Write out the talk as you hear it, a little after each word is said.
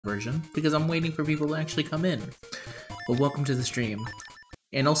version because I'm waiting for people to actually come in. But welcome to the stream.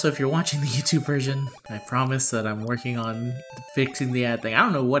 And also, if you're watching the YouTube version, I promise that I'm working on fixing the ad thing. I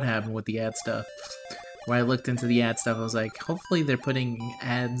don't know what happened with the ad stuff. When I looked into the ad stuff, I was like, hopefully they're putting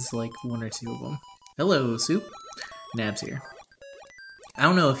ads, like, one or two of them. Hello, Soup. Nabs here. I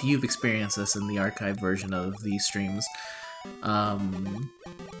don't know if you've experienced this in the archive version of these streams,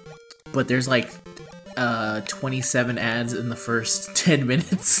 but there's like 27 ads in the first 10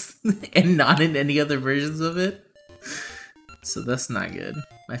 minutes and not in any other versions of it. So that's not good.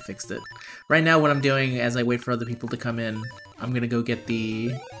 I fixed it. Right now what I'm doing as I wait for other people to come in, I'm gonna go get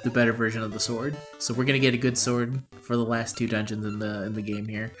the better version of the sword. So we're gonna get a good sword for the last 2 dungeons in the game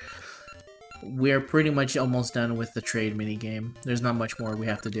here. We're pretty much almost done with the trade minigame. There's not much more we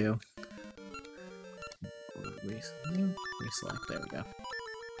have to do. Reselect, there we go.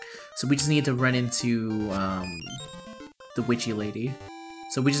 So we just need to run into the witchy lady.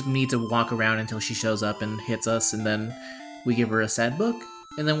 So we just need to walk around until she shows up and hits us, and then we give her a sad book,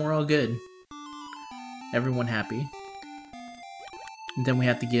 and then we're all good. Everyone happy. And then we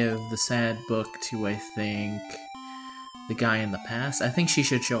have to give the sad book to, I think, the guy in the past. I think she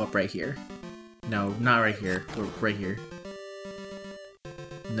should show up right here. No, not right here. Right here.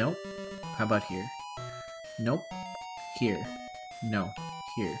 Nope. How about here? Nope. Here. No.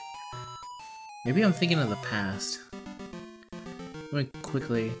 Here. Maybe I'm thinking of the past. Let me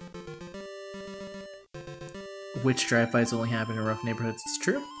quickly... Witch drive-bys only happen in rough neighborhoods. It's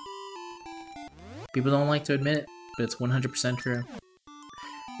true. People don't like to admit it, but it's 100% true.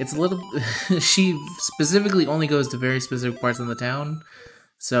 It's a little... She specifically only goes to very specific parts of the town.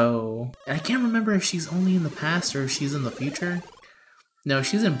 So... I can't remember if she's only in the past or if she's in the future. No,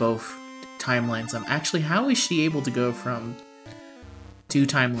 she's in both timelines. Actually, how is she able to go from 2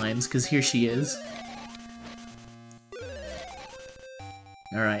 timelines? Because here she is.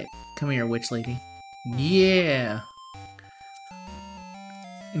 Alright, come here, witch lady. Yeah!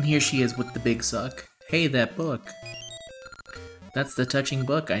 And here she is with the big suck. Hey, that book. That's the touching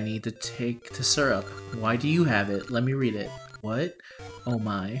book I need to take to Syrup. Why do you have it? Let me read it. What? Oh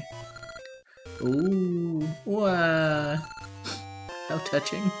my. Ooh. Wah. How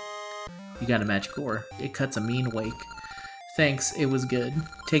touching. You got a magic ore. It cuts a mean wake. Thanks, it was good.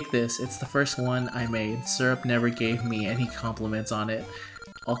 Take this, it's the first one I made. Syrup never gave me any compliments on it.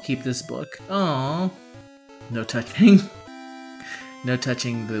 I'll keep this book. Aww. No touching. No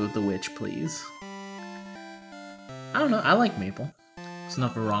touching the witch, please. I don't know, I like Maple. There's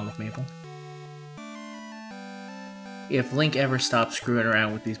nothing wrong with Maple. If Link ever stopped screwing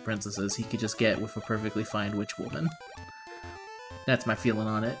around with these princesses, he could just get with a perfectly fine witch woman. That's my feeling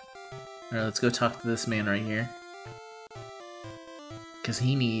on it. Alright, let's go talk to this man right here. Because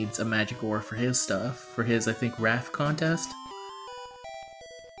he needs a magic ore for his stuff. For his, I think, Wrath contest.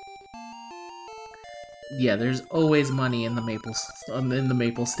 Yeah, there's always money in the maple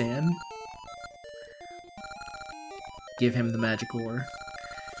stand. Give him the magic ore.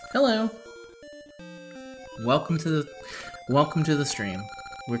 Hello. Welcome to the stream.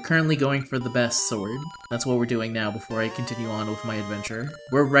 We're currently going for the best sword. That's what we're doing now before I continue on with my adventure.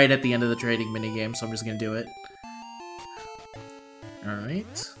 We're right at the end of the trading minigame, so I'm just gonna do it.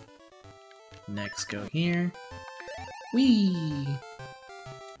 Alright. Next, go here. Whee!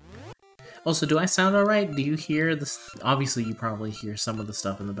 Also, do I sound alright? Do you hear this? Obviously, you probably hear some of the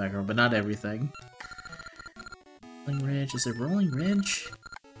stuff in the background, but not everything. Rolling Ridge. Is it Rolling Ridge?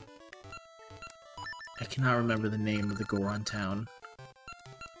 I cannot remember the name of the Goron town.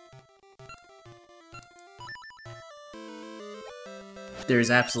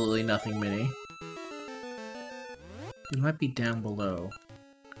 There's absolutely nothing mini. It might be down below.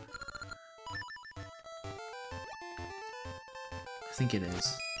 I think it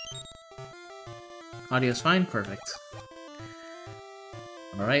is. Audio's fine? Perfect.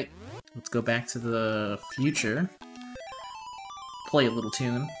 Alright, let's go back to the future. Play a little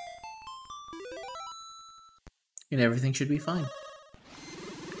tune. And everything should be fine.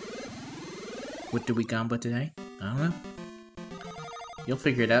 What do we gamba today? I don't know. You'll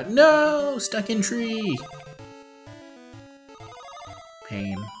figure it out. No! Stuck in tree!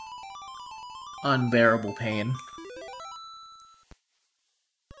 Pain. Unbearable pain.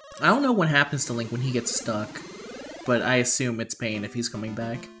 I don't know what happens to Link when he gets stuck, but I assume it's pain if he's coming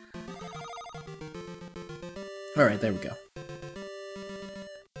back. Alright, there we go.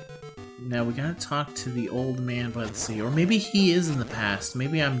 Now we gotta talk to the old man by the sea, or maybe he is in the past.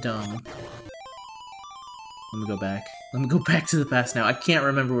 Maybe I'm dumb. Let me go back. Let me go back to the past now. I can't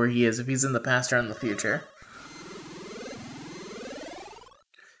remember where he is, if he's in the past or in the future.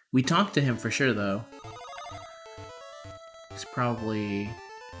 We talked to him for sure, though. He's probably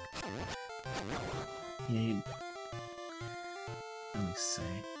Yeah, let me see.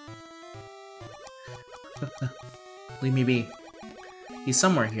 Leave me be. He's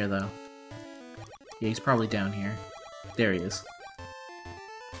somewhere here, though. Yeah, he's probably down here. There he is.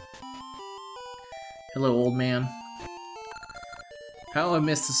 Hello, old man. How I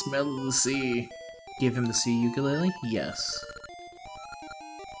miss the smell of the sea. Give him the sea ukulele? Yes.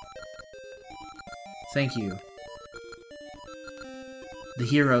 Thank you. The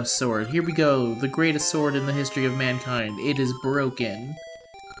hero's sword. Here we go. The greatest sword in the history of mankind. It is broken.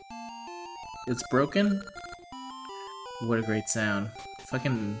 It's broken? What a great sound.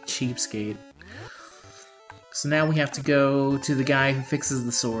 Fucking cheapskate. So now we have to go to the guy who fixes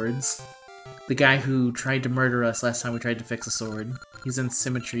the swords. The guy who tried to murder us last time we tried to fix a sword. He's in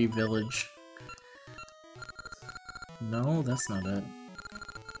Symmetry Village. No, that's not it.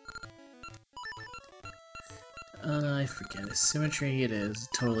 I forget it. Symmetry it is. It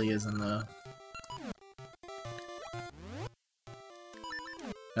totally is in the...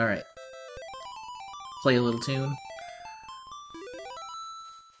 Alright. Play a little tune.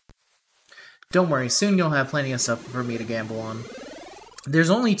 Don't worry, soon you'll have plenty of stuff for me to gamble on.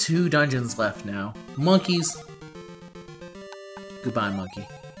 There's only 2 dungeons left now. Monkeys. Goodbye, monkey.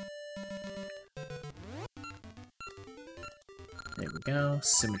 There we go.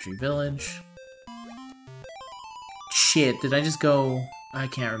 Symmetry Village. Shit, did I just go... I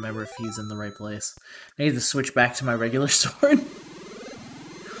can't remember if he's in the right place. I need to switch back to my regular sword.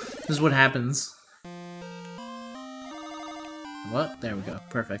 This is what happens. What? There we go.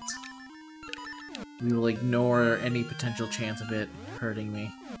 Perfect. We will ignore any potential chance of it hurting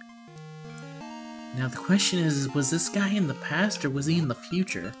me. Now the question is, was this guy in the past or was he in the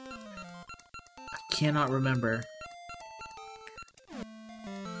future? I cannot remember.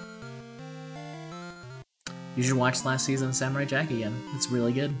 You should watch last season of Samurai Jack again. It's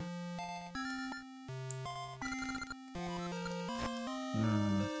really good.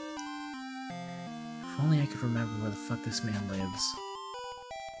 If only I could remember where the fuck this man lives.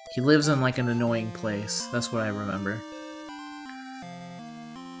 He lives in like an annoying place. That's what I remember.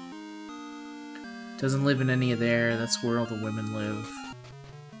 Doesn't live in any of there. That's where all the women live.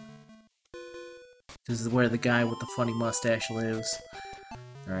 This is where the guy with the funny mustache lives.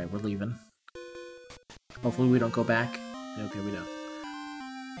 Alright, we're leaving. Hopefully we don't go back. Okay, we don't.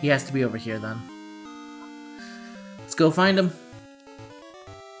 He has to be over here then. Let's go find him.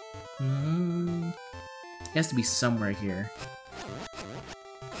 He has to be somewhere here.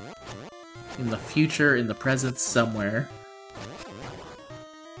 In the future, in the present, somewhere.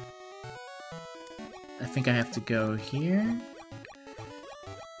 I think I have to go here?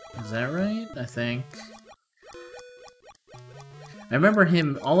 Is that right? I think. I remember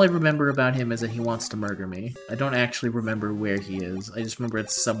him, all I remember about him is that he wants to murder me. I don't actually remember where he is. I just remember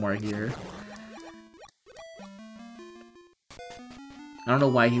it's somewhere here. I don't know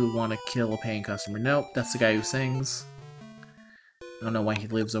why he would want to kill a paying customer. Nope, that's the guy who sings. I don't know why he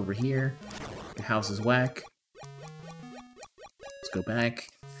lives over here. The house is whack. Let's go back.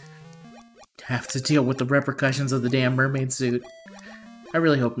 Have to deal with the repercussions of the damn mermaid suit. I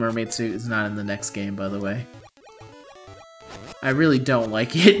really hope mermaid suit is not in the next game, by the way. I really don't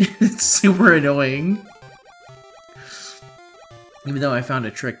like it. It's super annoying. Even though I found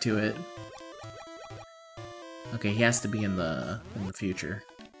a trick to it. Okay, he has to be in the future.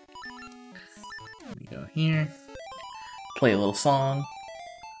 Let me go here. Play a little song.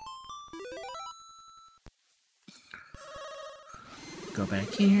 Go back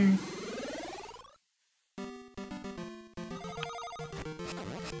here.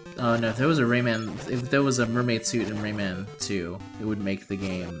 Oh no, if there was a mermaid suit in Rayman 2, it would make the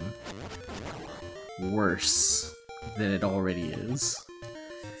game worse than it already is.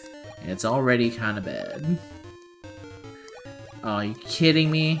 And it's already kinda bad. Oh, are you kidding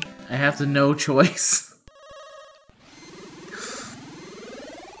me? I have the no choice.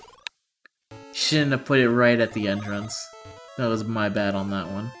 Shouldn't have put it right at the entrance. That was my bad on that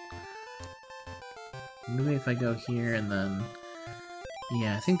one. Maybe if I go here and then...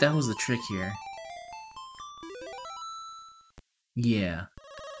 Yeah, I think that was the trick here. Yeah.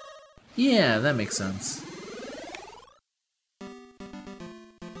 Yeah, that makes sense.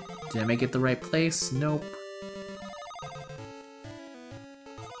 Did I make it the right place? Nope.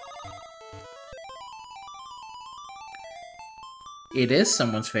 It is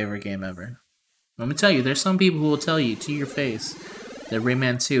someone's favorite game ever. Let me tell you, there's some people who will tell you to your face that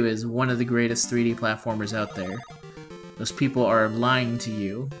Rayman 2 is one of the greatest 3D platformers out there. Those people are lying to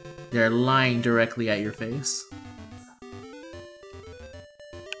you. They're lying directly at your face.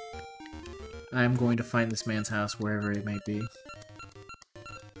 I'm going to find this man's house wherever it might be.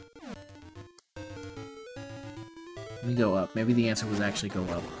 Let me go up. Maybe the answer was actually go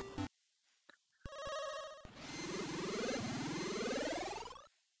up.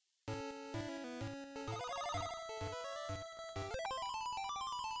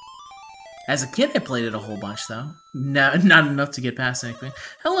 As a kid, I played it a whole bunch, though. No, not enough to get past anything.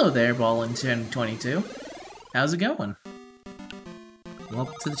 Hello there, Ballin1022. How's it going?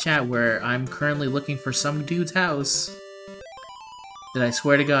 Welcome to the chat, where I'm currently looking for some dude's house that I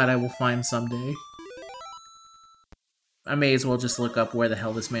swear to God I will find someday. I may as well just look up where the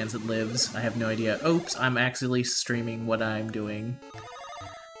hell this man lives. I have no idea. Oops, I'm actually streaming what I'm doing.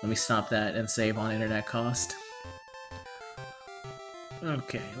 Let me stop that and save on internet cost.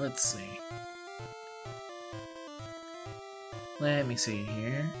 Okay, let's see. Let me see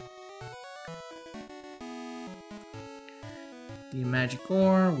here. The magic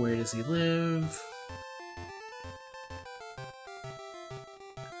ore, where does he live?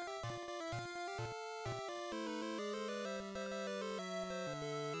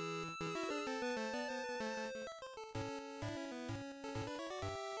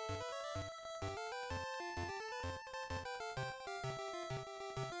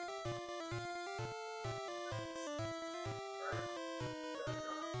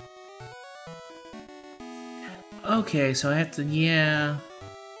 Okay, so I have to, yeah.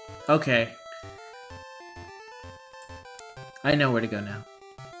 Okay. I know where to go now.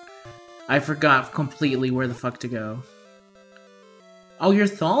 I forgot completely where the fuck to go. Oh, you're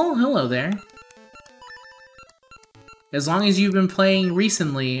Thal? Hello there. As long as you've been playing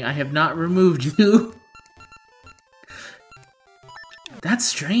recently, I have not removed you. That's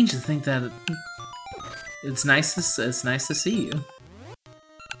strange to think that it's nice to see you.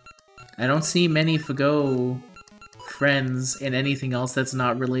 I don't see many Fago friends in anything else that's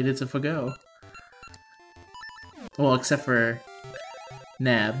not related to Fago. Well, except for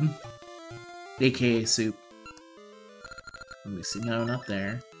Nab, aka Soup. Let me see. No, not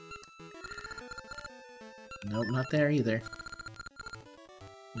there. Nope, not there either.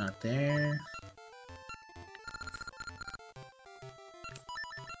 Not there.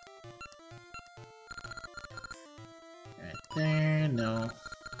 Right there, no.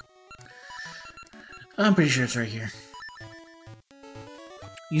 I'm pretty sure it's right here.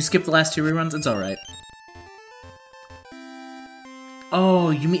 You skipped the last two reruns? It's alright. Oh,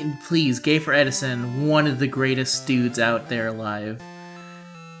 you mean, please, Gay for Edison, one of the greatest dudes out there alive.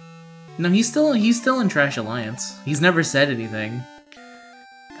 No, he's still in Trash Alliance. He's never said anything.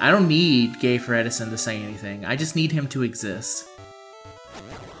 I don't need Gay for Edison to say anything. I just need him to exist.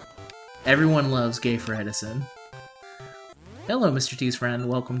 Everyone loves Gay for Edison. Hello, Mr. T's friend.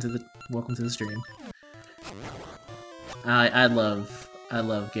 Welcome to the stream. I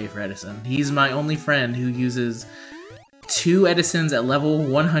love Gay for Edison. He's my only friend who uses 2 Edisons at level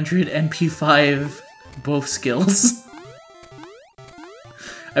 100 NP5 both skills.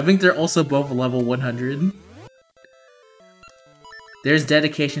 I think they're also both level 100. There's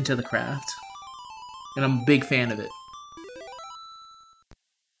dedication to the craft, and I'm a big fan of it.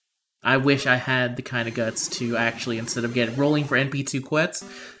 I wish I had the kind of guts to actually, instead of rolling for NP2 quets,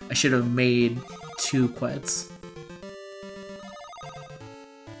 I should have made 2 quets.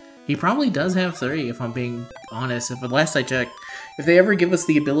 He probably does have 3, if I'm being honest. If last I checked, if they ever give us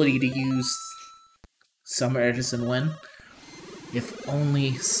the ability to use Summer Edison when, if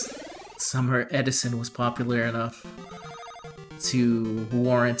only Summer Edison was popular enough to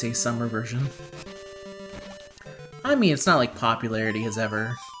warrant a summer version. I mean, it's not like popularity has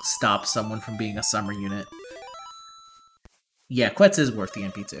ever stopped someone from being a summer unit. Yeah, Quetz is worth the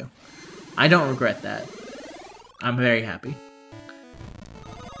NP2. I don't regret that. I'm very happy.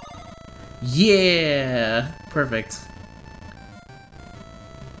 Yeah! Perfect.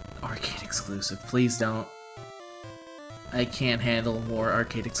 Arcade exclusive. Please don't. I can't handle more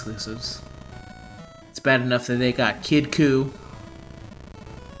arcade exclusives. It's bad enough that they got Kid Coo,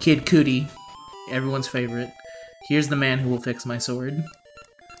 Kid Cootie, everyone's favorite. Here's the man who will fix my sword.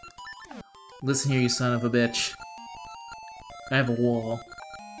 Listen here, you son of a bitch. I have a wall.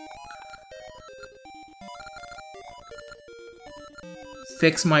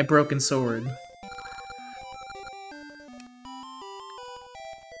 Fix my broken sword.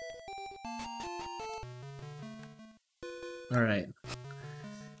 Alright.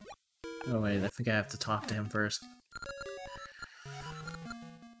 Oh wait, I think I have to talk to him first.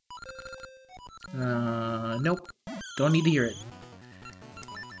 Nope. Don't need to hear it.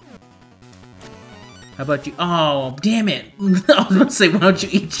 How about you? Oh, damn it! I was gonna say, why don't you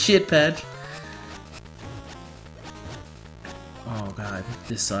eat shit, Patch? Oh god,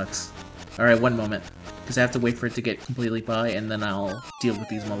 this sucks. Alright, one moment. Because I have to wait for it to get completely by, and then I'll deal with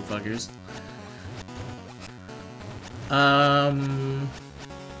these motherfuckers. The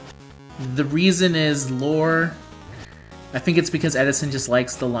reason is lore. I think it's because Edison just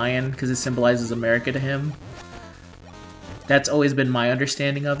likes the lion because it symbolizes America to him. That's always been my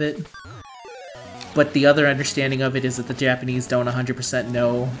understanding of it. But the other understanding of it is that the Japanese don't 100%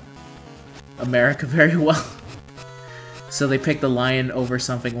 know America very well. So they pick the lion over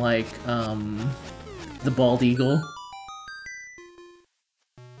something like, the bald eagle.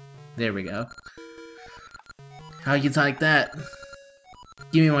 There we go. How you like that?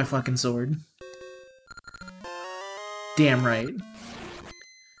 Give me my fucking sword. Damn right.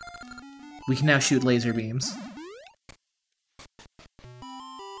 We can now shoot laser beams.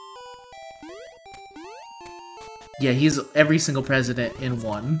 Yeah, he's every single president in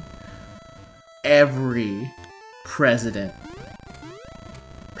one. Every president.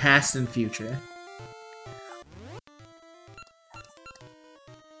 Past and future.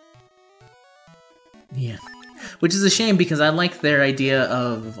 Yeah. Which is a shame because I like their idea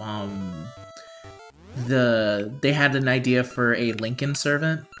of, they had an idea for a Lincoln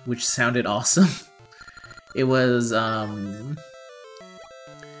servant, which sounded awesome. It was,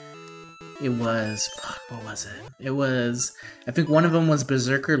 fuck, what was it? It was, I think one of them was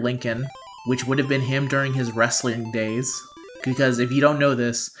Berserker Lincoln, which would have been him during his wrestling days. Because if you don't know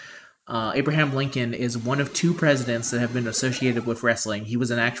this, Abraham Lincoln is one of 2 presidents that have been associated with wrestling. He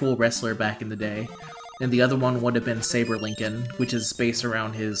was an actual wrestler back in the day. And the other one would have been Saber Lincoln, which is based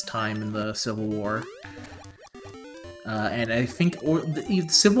around his time in the Civil War. And I think, or the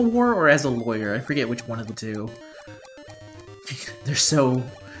Civil War or as a lawyer, I forget which one of the 2. They're so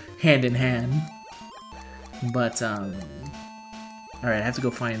hand in hand. But, alright, I have to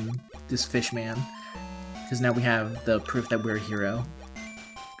go find this fish man. Because now we have the proof that we're a hero.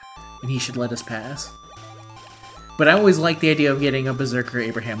 And he should let us pass. But I always liked the idea of getting a Berserker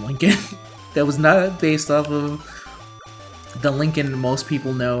Abraham Lincoln. That was not based off of the Lincoln most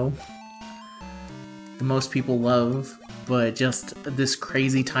people know, the most people love, but just this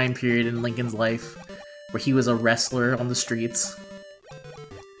crazy time period in Lincoln's life where he was a wrestler on the streets.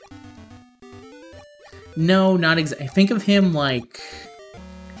 No, not exactly. Think of him like...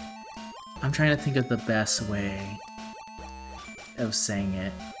 I'm trying to think of the best way of saying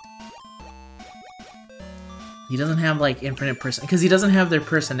it. He doesn't have, like, infinite because he doesn't have their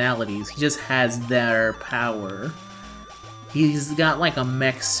personalities. He just has their power. He's got, like, a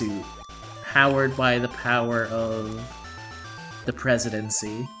mech suit. Powered by the power of the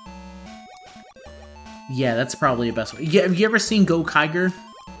presidency. Yeah, that's probably the best way. Yeah, have you ever seen Go Kiger?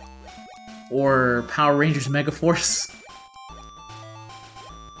 Or Power Rangers Megaforce?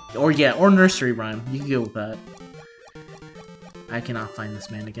 Or, yeah, or Nursery Rhyme. You can go with that. I cannot find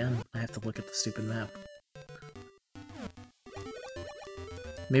this man again. I have to look at the stupid map.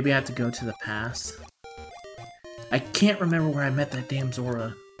 Maybe I have to go to the past. I can't remember where I met that damn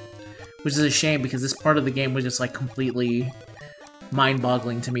Zora. Which is a shame, because this part of the game was just, like, completely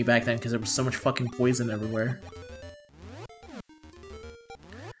mind-boggling to me back then, because there was so much fucking poison everywhere.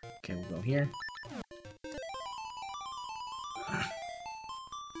 Okay, we'll go here.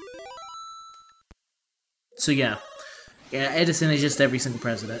 So yeah. Yeah, Edison is just every single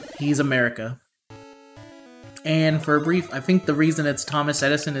president. He's America. And for a brief, I think the reason it's Thomas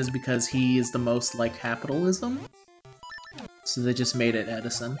Edison is because he is the most like capitalism. So they just made it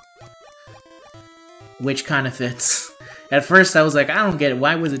Edison. Which kind of fits. At first I was like, I don't get it,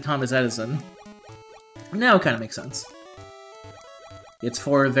 why was it Thomas Edison? Now it kind of makes sense. It's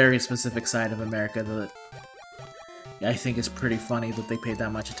for a very specific side of America that I think is pretty funny that they paid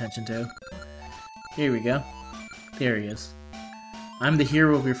that much attention to. Here we go. There he is. I'm the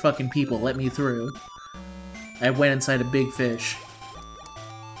hero of your fucking people, let me through. I went inside a big fish.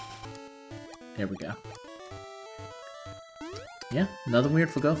 There we go. Yeah, another weird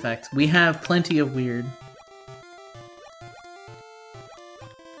Fago fact. We have plenty of weird.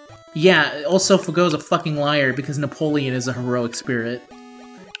 Yeah, also Fago's a fucking liar because Napoleon is a heroic spirit.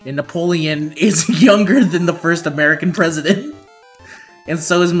 And Napoleon is younger than the first American president. And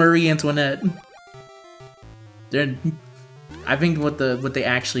so is Marie Antoinette. I think what they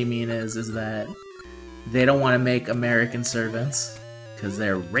actually mean is that they don't want to make American servants because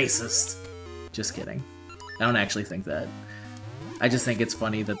they're racist. Just kidding. I don't actually think that. I just think it's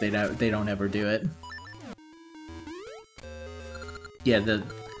funny that they don't ever do it. Yeah, the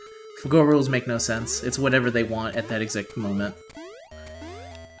Fago rules make no sense. It's whatever they want at that exact moment.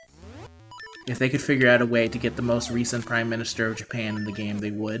 If they could figure out a way to get the most recent Prime Minister of Japan in the game, they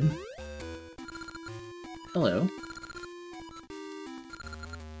would. Hello.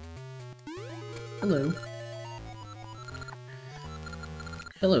 Hello.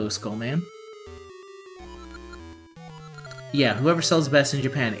 Hello, Skullman. Yeah, whoever sells best in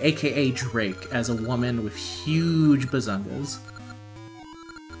Japan, aka Drake, as a woman with huge bazungas.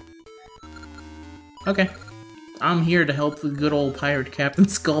 Okay. I'm here to help the good old pirate Captain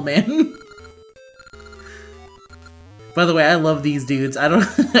Skullman. By the way, I love these dudes.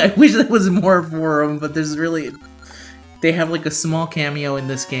 I wish there was more for them, but there's really... They have like a small cameo in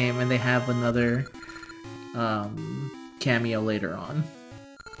this game, and they have another cameo later on.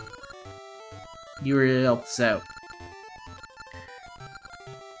 You really helped us out.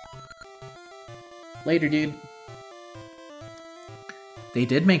 Later, dude. They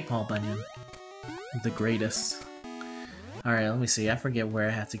did make Paul Bunyan. The greatest. Alright, let me see. I forget where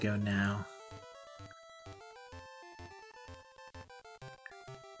I have to go now.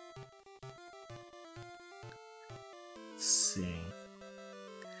 Let's see.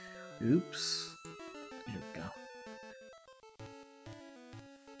 Oops. Here we go.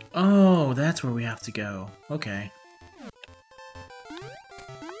 Oh, that's where we have to go. Okay.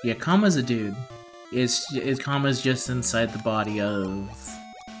 Yeah, Kama's a dude. Kama's just inside the body of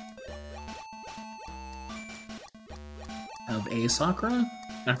a Sakura?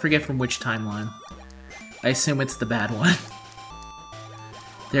 I forget from which timeline. I assume it's the bad one.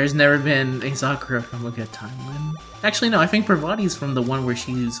 There's never been a Sakura from a good timeline. Actually, no, I think Parvati's from the one where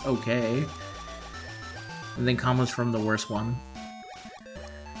she's okay. And then Kama's from the worst one.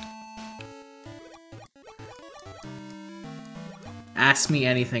 Ask me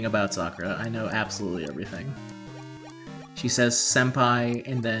anything about Sakura. I know absolutely everything. She says senpai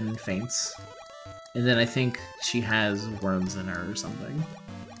and then faints. And then I think she has worms in her or something.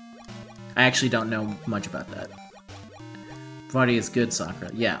 I actually don't know much about that. Parvati is good Sakura.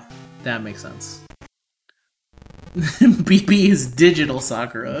 Yeah, that makes sense. BB is digital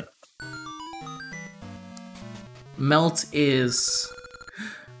Sakura. Melt is...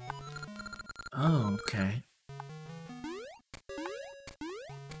 Oh, okay.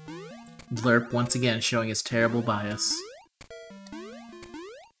 Blurp once again showing his terrible bias.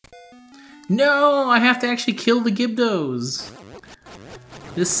 No! I have to actually kill the Gibdos!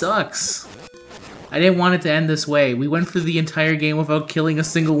 This sucks. I didn't want it to end this way. We went through the entire game without killing a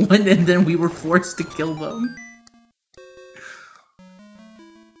single one, and then we were forced to kill them.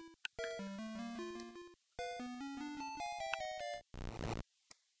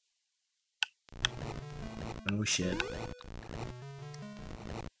 Oh shit.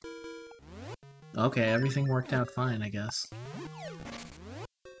 Okay, everything worked out fine, I guess.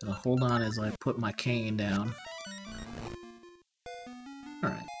 Hold on as I put my cane down.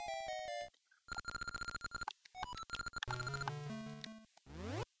 Alright.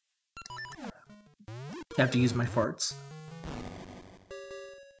 I have to use my farts.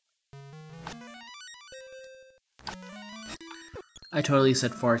 I totally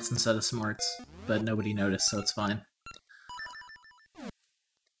said farts instead of smarts, but nobody noticed, so it's fine.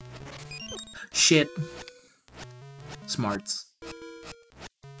 Shit. Smarts.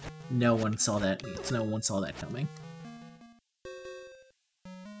 No one saw that. No one saw that coming.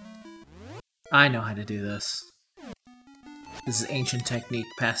 I know how to do this. This is ancient technique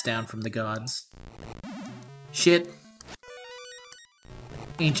passed down from the gods. Shit.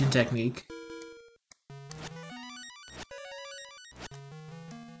 Ancient technique.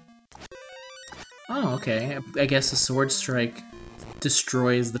 Oh, okay. I guess a sword strike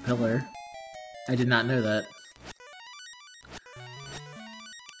destroys the pillar. I did not know that.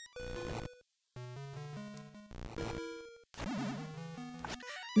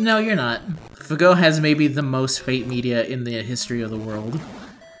 No, you're not. Fago has maybe the most Fate media in the history of the world.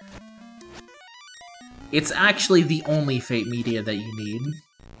 It's actually the only Fate media that you need.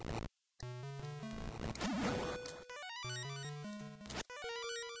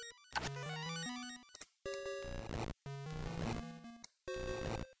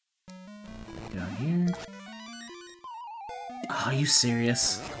 Go here. Oh, are you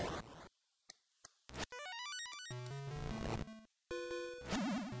serious?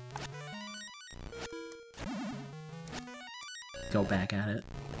 Go back at it.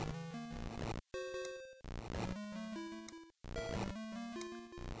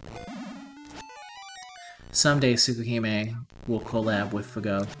 Someday Tsukihime will collab with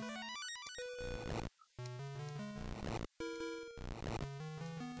Fago.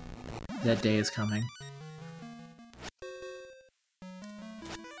 That day is coming.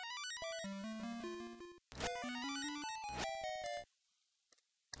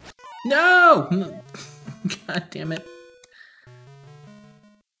 No! God damn it.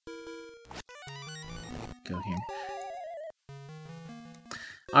 Go here.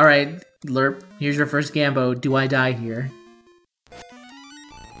 Alright, Lerp, here's your first Gambo. Do I die here?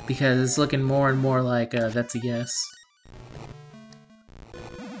 Because it's looking more and more like that's a yes.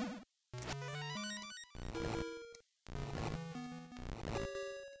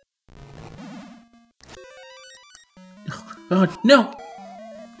 god, no!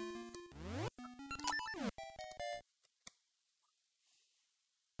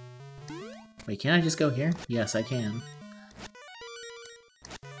 Wait, can I just go here? Yes, I can.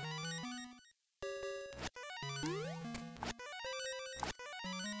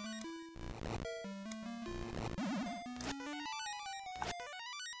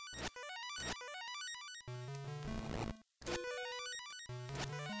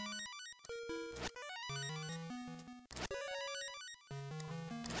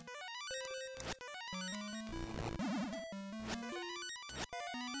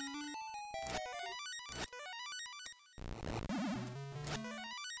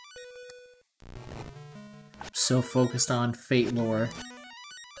 So focused on Fate lore.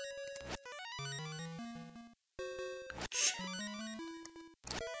 Shit.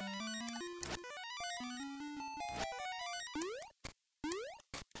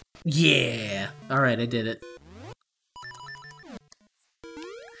 Yeah! Alright, I did it.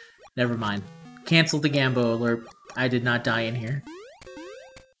 Never mind. Cancel the Gambo alert. I did not die in here.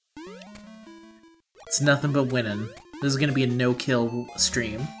 It's nothing but winning. This is gonna be a no-kill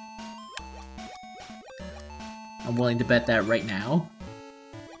stream. I'm willing to bet that right now.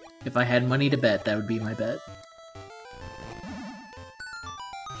 If I had money to bet, that would be my bet.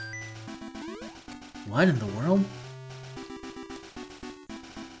 What in the world?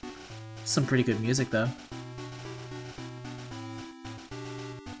 Some pretty good music, though.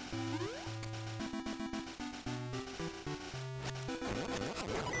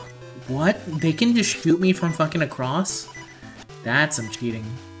 What? They can just shoot me from fucking across? That's some cheating.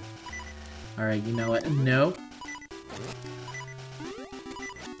 Alright, you know what? Nope.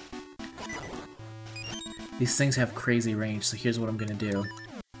 These things have crazy range, so here's what I'm gonna do.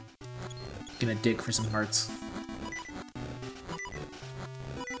 I'm gonna dig for some hearts.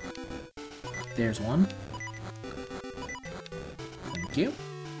 There's one. Thank you.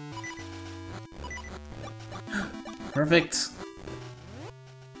 Perfect.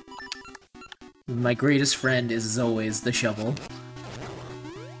 My greatest friend is always the shovel.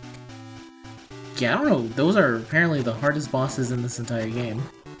 Yeah, I don't know. Those are apparently the hardest bosses in this entire game.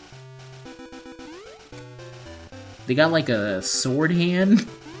 They got like a sword hand,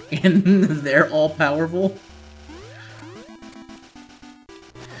 and they're all powerful.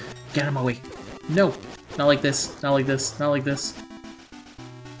 Get out of my way. No, not like this, not like this, not like this.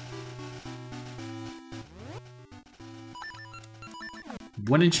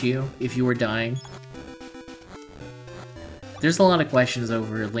 Wouldn't you, if you were dying? There's a lot of questions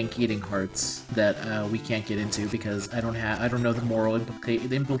over Link eating hearts that we can't get into because I don't know the moral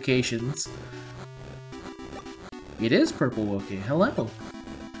implications. It is Purple Wokey. Hello.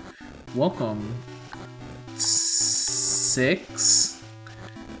 Welcome. 6?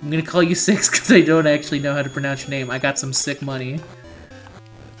 I'm gonna call you 6 because I don't actually know how to pronounce your name. I got some sick money.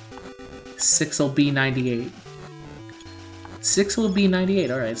 6 will be 98. 6 will be 98.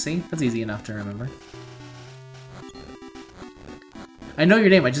 Alright, see? That's easy enough to remember. I know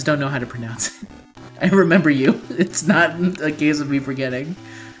your name, I just don't know how to pronounce it. I remember you. It's not a case of me forgetting.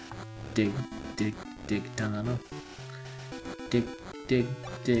 Dig, dig, dig, tunnel. Dig, dig,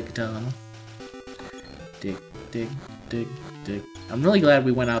 dig, tunnel. Dig, dig, dig, dig. I'm really glad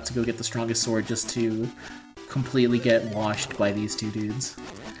we went out to go get the strongest sword just to completely get washed by these two dudes.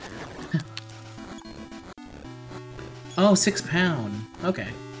 Oh, £6. Okay.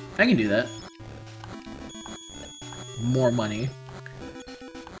 I can do that. More money.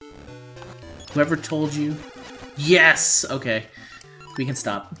 Whoever told you? Yes! Okay. We can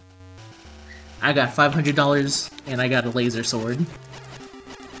stop. I got $500 and I got a laser sword.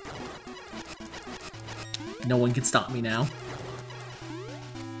 No one can stop me now.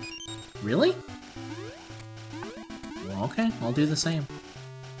 Really? Well, okay, I'll do the same.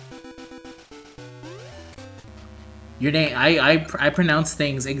 Your name, I pronounce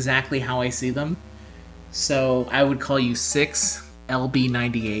things exactly how I see them. So I would call you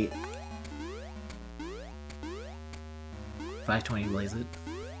 6LB98. 520 blaze it.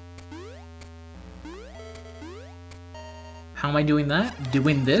 How am I doing that?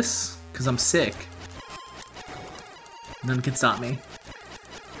 Doing this? Because I'm sick. None can stop me.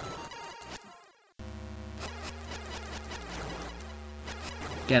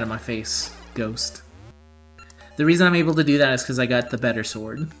 Get out of my face, ghost. The reason I'm able to do that is because I got the better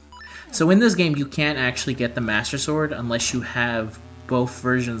sword. So in this game, you can't actually get the Master Sword unless you have both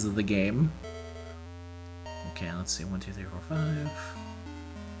versions of the game. Okay, let's see. 1, 2, 3, 4, 5.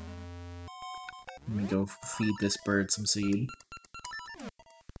 Let me go feed this bird some seed.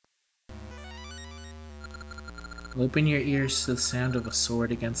 Open your ears to the sound of a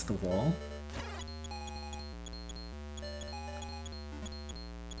sword against the wall.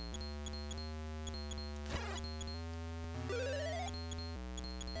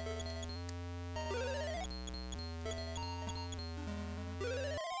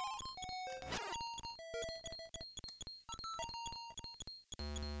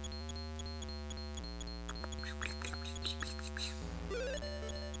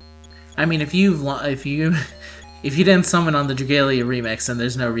 I mean, if you if you didn't summon on the Dragalia remix, then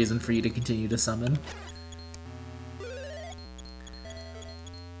there's no reason for you to continue to summon.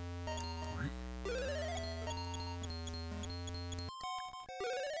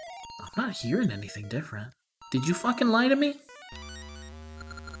 I'm not hearing anything different. Did you fucking lie to me?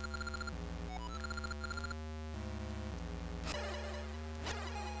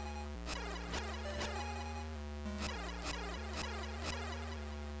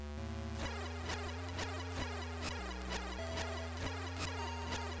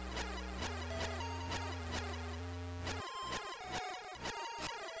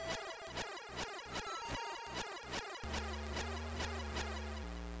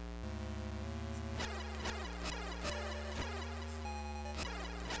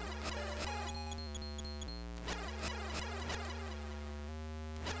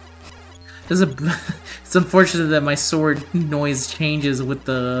 It's unfortunate that my sword noise changes with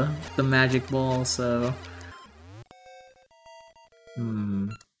the magic ball, so... No?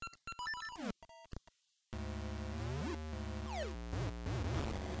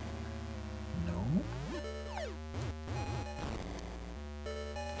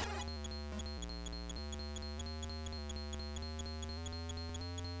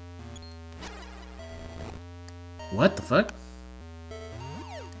 What the fuck?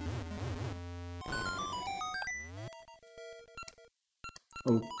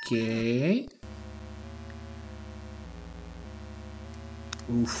 Okay.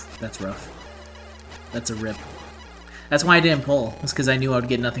 Oof, that's rough. That's a rip. That's why I didn't pull. It's because I knew I would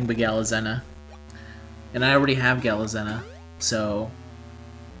get nothing but Galazena. And I already have Galazena, so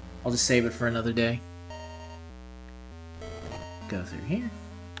I'll just save it for another day. Go through here.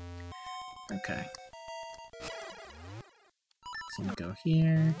 Okay. So I'm gonna go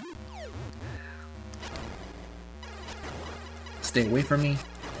here. Stay away from me.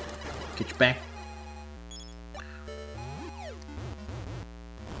 Get your back.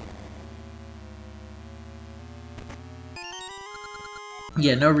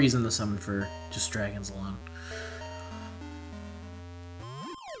 Yeah, no reason to summon for just dragons alone.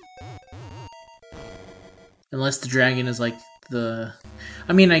 Unless the dragon is like the...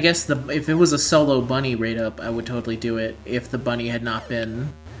 I mean, I guess if it was a solo bunny raid up, I would totally do it if the bunny had not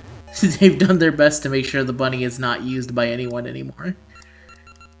been... They've done their best to make sure the bunny is not used by anyone anymore.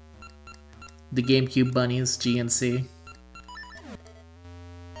 The GameCube bunnies, GNC.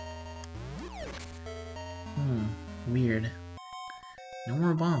 Weird. No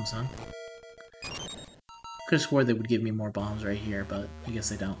more bombs, huh? Could've swore they would give me more bombs right here, but I guess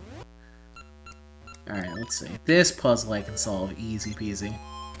they don't. Alright, let's see. This puzzle I can solve easy peasy.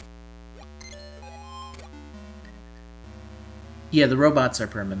 Yeah, the robots are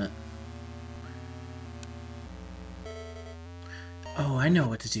permanent. Oh, I know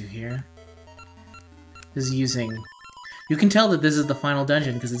what to do here. This is using... You can tell that this is the final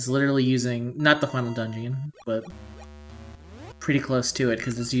dungeon, because it's literally using... Not the final dungeon, but... pretty close to it,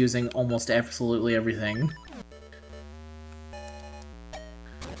 because it's using almost absolutely everything.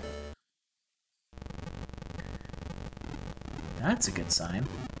 That's a good sign.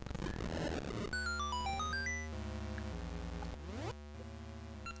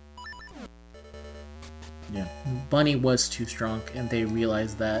 Yeah, Bunny was too strong, and they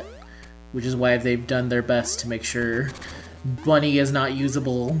realized that, which is why they've done their best to make sure Bunny is not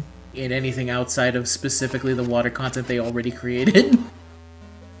usable in anything outside of specifically the water content they already created.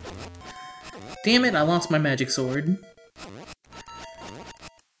 Damn it, I lost my magic sword.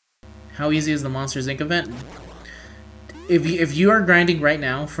 How easy is the Monsters Inc. event? If you are grinding right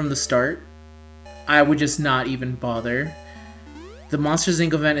now from the start, I would just not even bother. The Monsters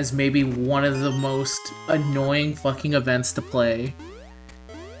Inc. event is maybe one of the most annoying fucking events to play.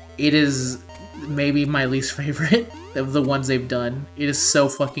 It is maybe my least favorite of the ones they've done. It is so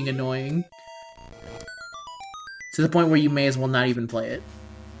fucking annoying. To the point where you may as well not even play it.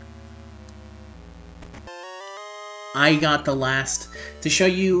 I got the last... To show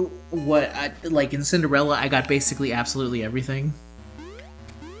you what... like, in Cinderella, I got basically absolutely everything.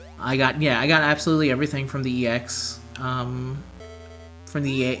 I got absolutely everything from the EX. From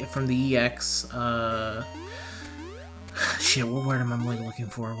the EX, shit, what word am I looking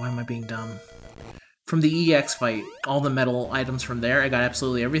for? Why am I being dumb? From the EX fight, all the metal items from there, I got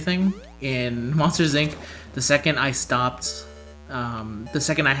absolutely everything. In Monsters Inc., the second I stopped, the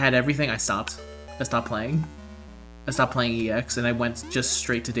second I had everything, I stopped. I stopped playing. I stopped playing EX, and I went just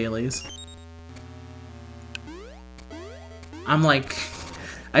straight to dailies. I'm like...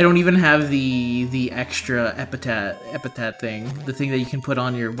 I don't even have the extra epithet thing. The thing that you can put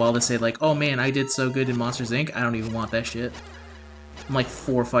on your wall to say like, oh man, I did so good in Monsters Inc. I don't even want that shit. I'm like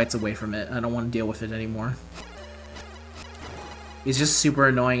 4 fights away from it. I don't want to deal with it anymore. It's just super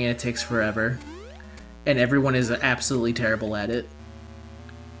annoying and it takes forever. And everyone is absolutely terrible at it.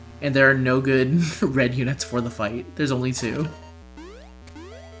 And there are no good red units for the fight. There's only 2.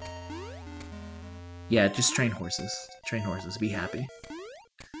 Yeah, just train horses. Train horses, be happy.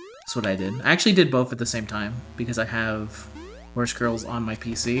 That's what I did. I actually did both at the same time, because I have Horse Girls on my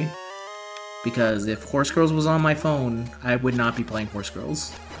PC. Because if Horse Girls was on my phone, I would not be playing Horse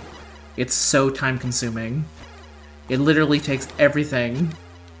Girls. It's so time-consuming. It literally takes everything.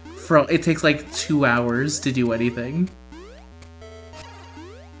 It takes like 2 hours to do anything.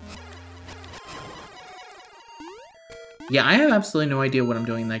 Yeah, I have absolutely no idea what I'm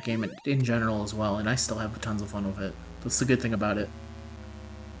doing in that game in general as well, and I still have tons of fun with it. That's the good thing about it.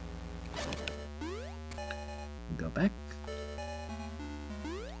 Go back.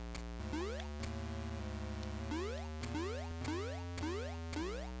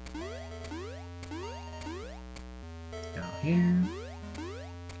 Go here.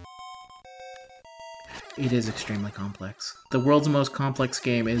 It is extremely complex. The world's most complex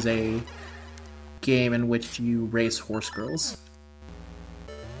game is a game in which you race horse girls.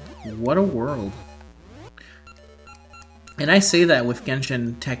 What a world. And I say that with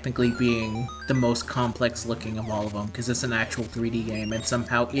Genshin technically being the most complex looking of all of them, because it's an actual 3D game, and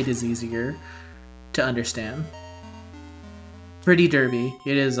somehow it is easier to understand. Pretty Derby.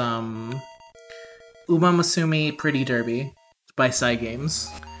 It is, Umamusume Pretty Derby by Cygames.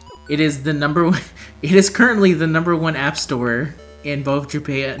 It is the it is currently the #1 app store in both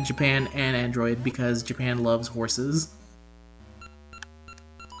Japan and Android, because Japan loves horses.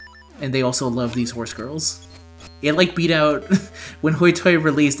 And they also love these horse girls. It like beat out, when Hoitoi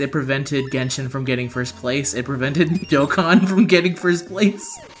released, it prevented Genshin from getting first place, it prevented Dokkan from getting first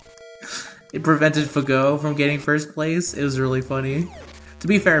place, it prevented Fago from getting first place. It was really funny. To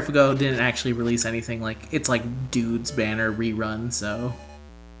be fair, Fago didn't actually release anything, like, it's like Dude's banner rerun, so...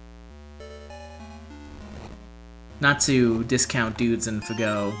 Not to discount Dudes and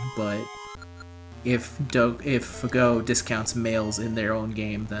Fago, but if Fago discounts males in their own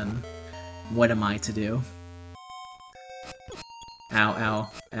game, then what am I to do? Ow,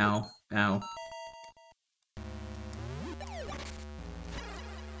 ow, ow, ow.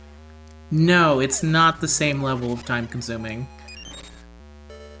 No, it's not the same level of time consuming.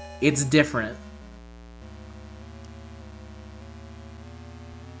 It's different.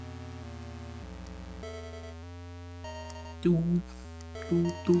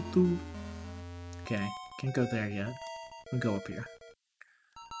 Okay, can't go there yet. I'll go up here.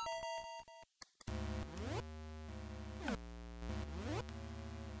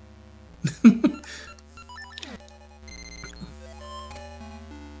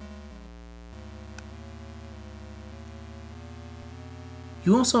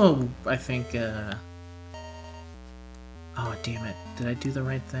 You also, I think, oh, damn it. Did I do the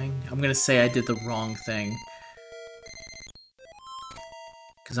right thing? I'm gonna say I did the wrong thing.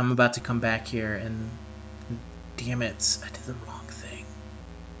 Because I'm about to come back here and... Damn it, I did the wrong thing.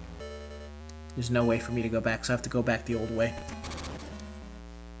 There's no way for me to go back, so I have to go back the old way.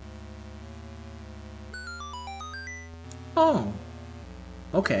 Oh.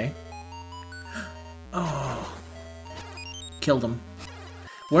 Okay. Oh. Killed him.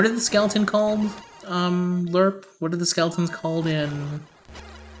 What are the skeleton called? Lerp? What are the skeletons called in...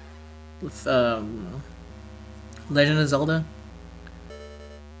 with, Legend of Zelda?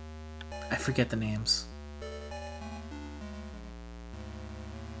 I forget the names.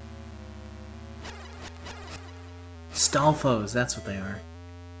 Stalfos, that's what they are.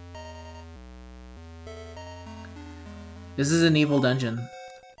 This is an evil dungeon,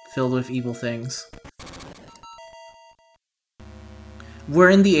 filled with evil things. We're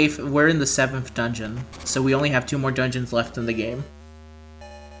in the 7th dungeon, so we only have 2 more dungeons left in the game.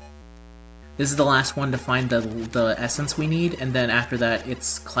 This is the last one to find the essence we need, and then after that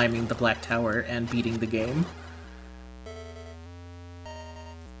it's climbing the Black Tower and beating the game.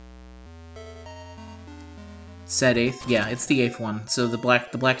 Said 8th? Yeah, it's the 8th one, so the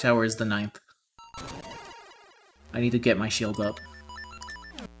Black Tower is the 9th. I need to get my shield up.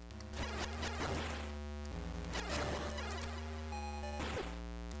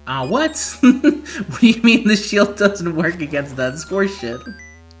 Ah, what? What do you mean the shield doesn't work against that? It's horseshit.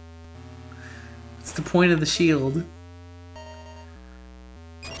 What's the point of the shield?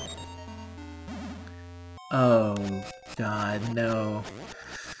 Oh, God, no.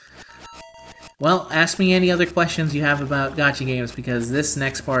 Well, ask me any other questions you have about gacha games, because this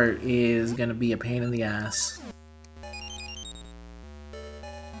next part is gonna be a pain in the ass.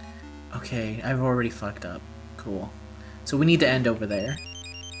 Okay, I've already fucked up. Cool. So we need to end over there.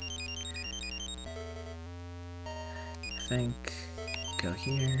 I think. Go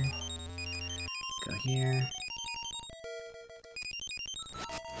here. Go here.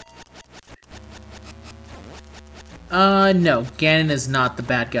 No. Ganon is not the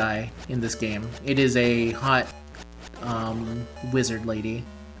bad guy in this game. It is a hot, wizard lady.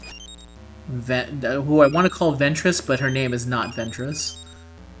 Who I want to call Ventress, but her name is not Ventress.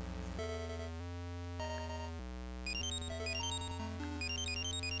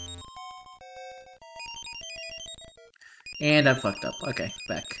 And I fucked up. Okay,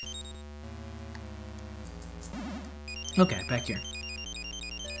 back. Okay, back here.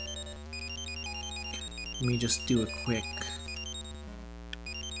 Let me just do a quick...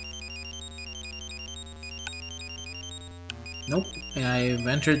 Nope, I've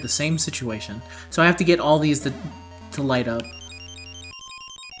entered the same situation. So I have to get all these to light up.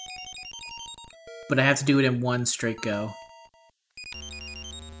 But I have to do it in one straight go.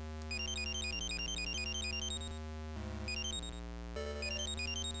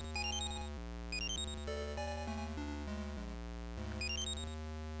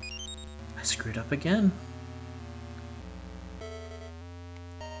 I screwed up again.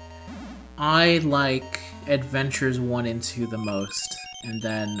 I like Adventures 1 and 2 the most, and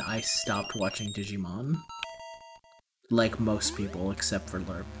then I stopped watching Digimon. Like most people, except for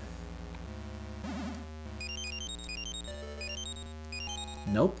Lerp.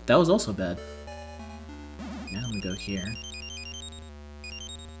 Nope, that was also bad. Now I'm gonna go here.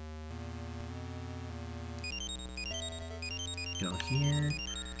 Go here.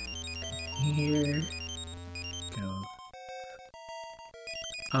 Go here. Go.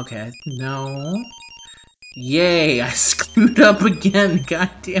 Okay, no. Yay, I screwed up again, god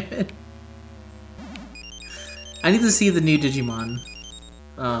damn it. I need to see the new Digimon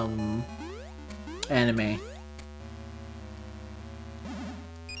anime.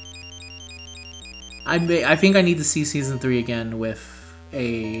 I think I need to see season 3 again with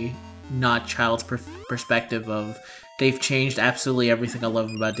a not child's perspective of they've changed absolutely everything I love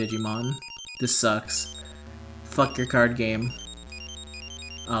about Digimon. This sucks. Fuck your card game.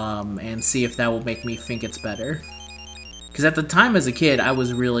 And see if that will make me think it's better. Because at the time as a kid, I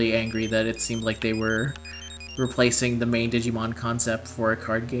was really angry that it seemed like they were replacing the main Digimon concept for a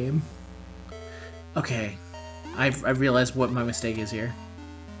card game. Okay, I've realized what my mistake is here.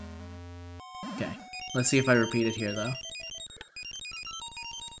 Okay, let's see if I repeat it here, though.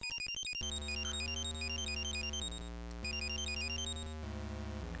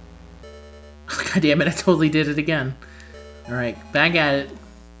 God damn it, I totally did it again. Alright, back at it.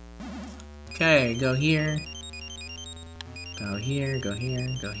 Okay, go here. Go here, go here,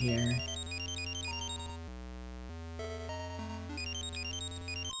 go here.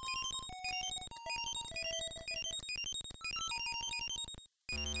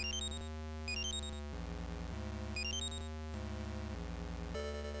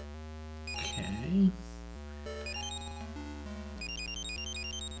 Okay.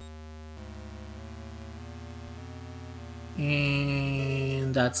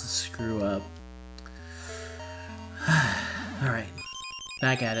 And that's a screw up. Alright,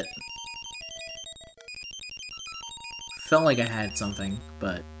 back at it. Felt like I had something,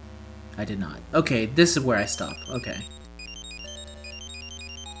 but I did not. Okay, this is where I stop. Okay.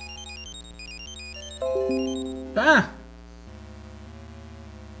 Ah!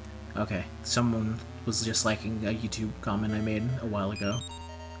 Okay, someone was just liking a YouTube comment I made a while ago.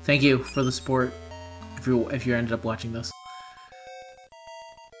 Thank you for the support, if you ended up watching this.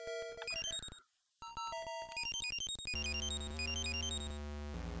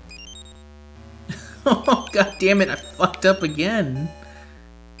 Oh, god damn it, I fucked up again.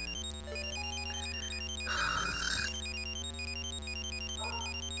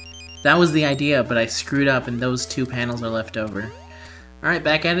 That was the idea, but I screwed up and those two panels are left over. Alright,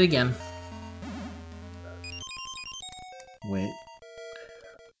 back at it again. Wait.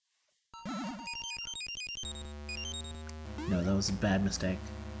 No, that was a bad mistake.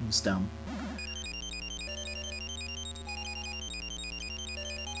 It was dumb.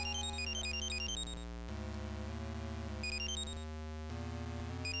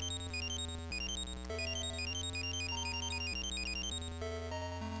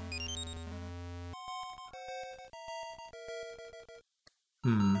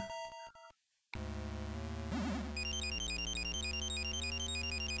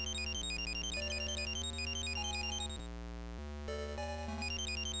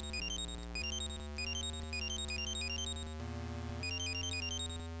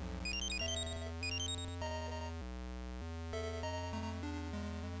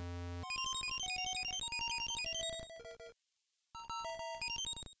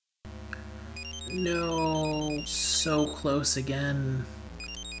 No, so close again.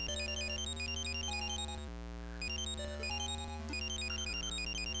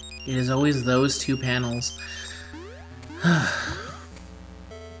 It is always those two panels.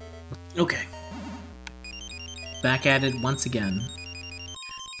 Okay. Back at it once again.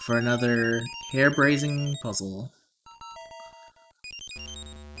 For another hair-braising puzzle.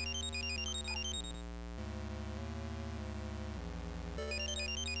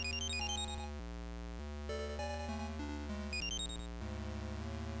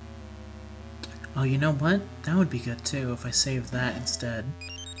 Oh, you know what? That would be good too if I saved that instead.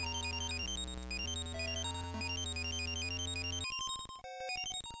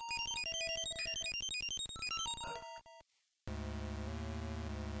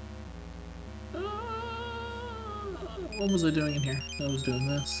 What was I doing in here? I was doing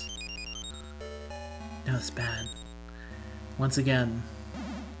this. No, it's bad. Once again.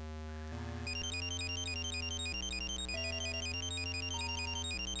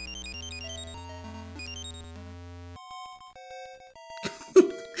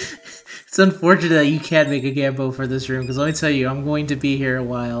 It's unfortunate that you can't make a Gambo for this room, because let me tell you, I'm going to be here a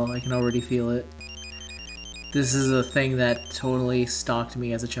while. I can already feel it. This is a thing that totally stalked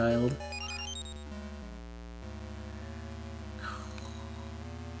me as a child.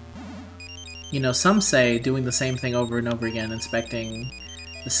 You know, some say doing the same thing over and over again, expecting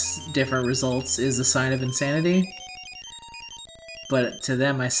different results, is a sign of insanity. But to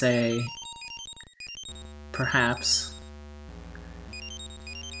them I say, perhaps.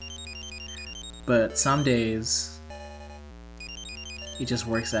 But some days, it just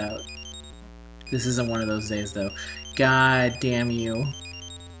works out. This isn't one of those days, though. God damn you.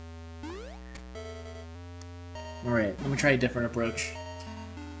 Alright, let me try a different approach.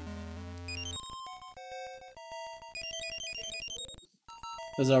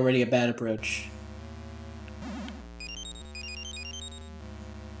 It was already a bad approach.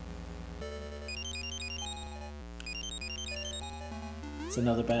 It's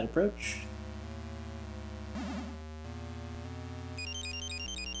another bad approach.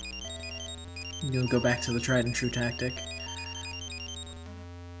 You'll go back to the tried and true tactic.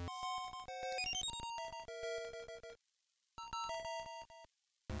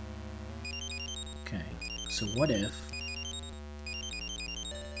 Okay, so what if...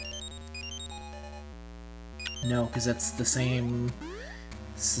 No, because that's the same...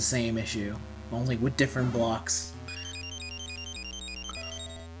 It's the same issue, only with different blocks.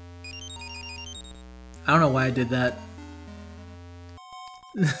 I don't know why I did that.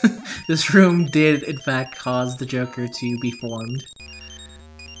 This room did, in fact, cause the Joker to be formed.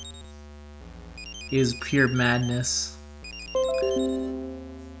 It is pure madness.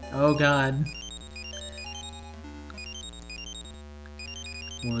 Oh god.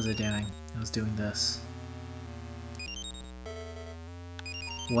 What was I doing? I was doing this.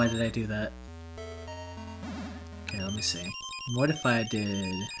 Why did I do that? Okay, let me see. What if I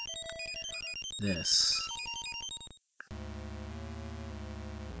did this?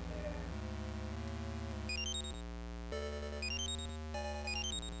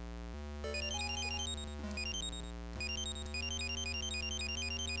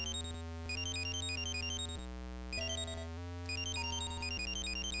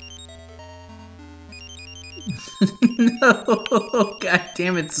 No! God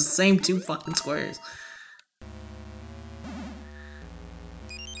damn it, it's the same two fucking squares.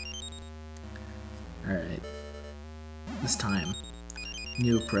 Alright. This time.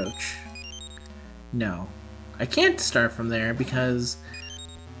 New approach. No. I can't start from there because...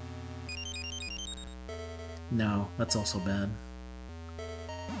 No, that's also bad.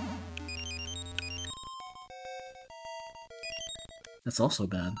 That's also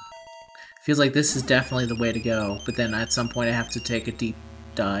bad. Feels like this is definitely the way to go, but then at some point I have to take a deep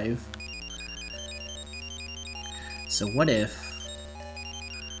dive. So what if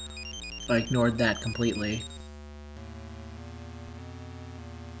I ignored that completely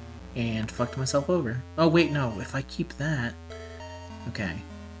and fucked myself over? Oh wait, no, if I keep that... Okay,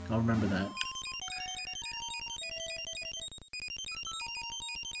 I'll remember that.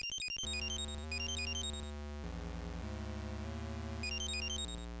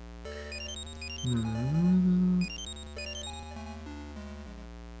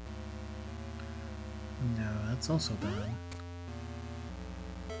 No, that's also bad.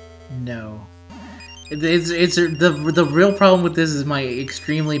 No. The real problem with this is my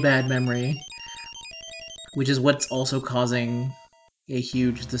extremely bad memory, which is what's also causing a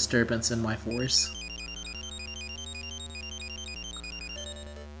huge disturbance in my force.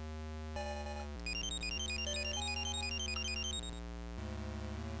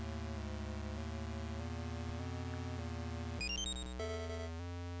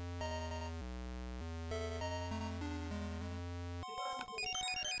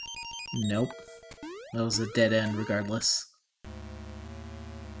 Nope. That was a dead end regardless.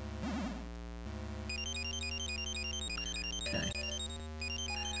 Okay.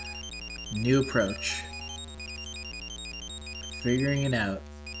 New approach. Figuring it out.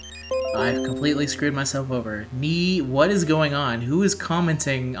 I've completely screwed myself over. What is going on? Who is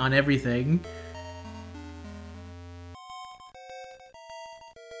commenting on everything?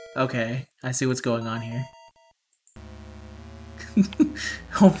 Okay, I see what's going on here.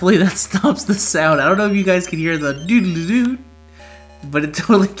 Hopefully that stops the sound. I don't know if you guys can hear the doo-doo-doo, but it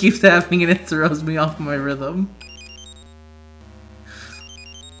totally keeps happening and it throws me off my rhythm.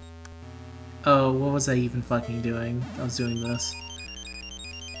 Oh, what was I even fucking doing? I was doing this.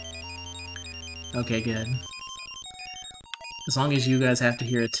 Okay, good. As long as you guys have to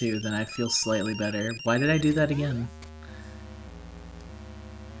hear it too, then I feel slightly better. Why did I do that again?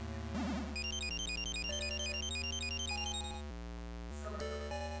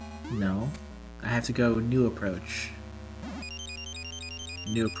 No. I have to go new approach.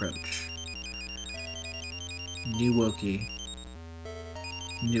 New approach. New Wokey.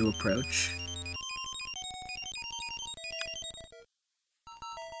 New approach.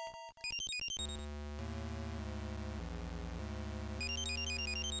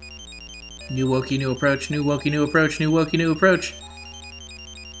 New Wokey, new approach, new Wokey, new approach, new Wokey, new approach.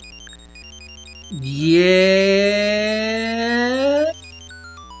 Yeah!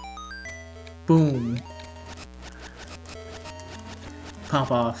 Boom. Pop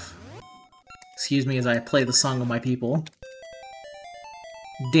off. Excuse me as I play the song of my people.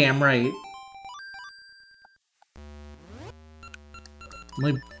 Damn right.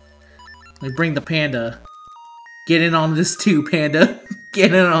 Let me bring the panda. Get in on this too, panda.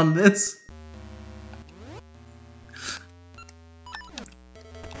 Get in on this.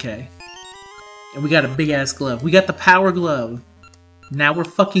 Okay. And we got a big-ass glove. We got the power glove. Now we're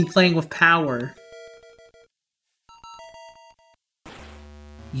fucking playing with power.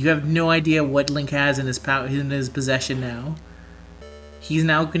 You have no idea what Link has in his possession now. He's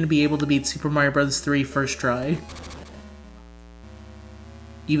now going to be able to beat Super Mario Bros. 3 first try.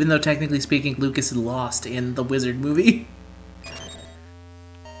 Even though, technically speaking, Lucas lost in the Wizard movie.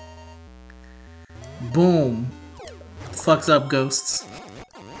 Boom. Fucks up ghosts.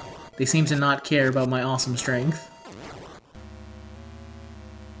 They seem to not care about my awesome strength.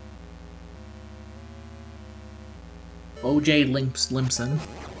 OJ Limpson.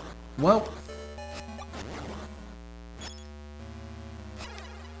 Well.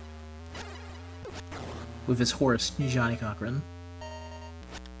 With his horse, Johnny Cochran.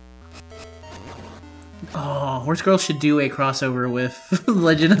 Oh, Horse Girl should do a crossover with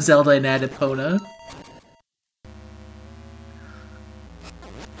Legend of Zelda and add Epona.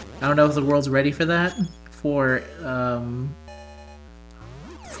 I don't know if the world's ready for that, for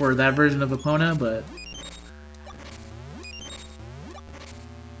that version of Epona, but...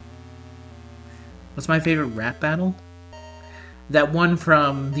 What's my favorite rap battle? That one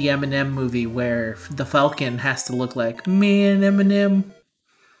from the Eminem movie where the Falcon has to look like, "Man, Eminem,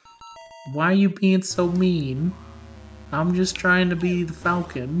 why are you being so mean? I'm just trying to be the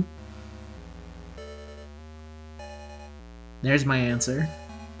Falcon." There's my answer.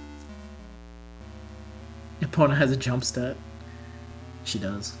 Epona has a jump stat. She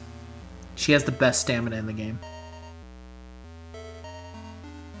does. She has the best stamina in the game.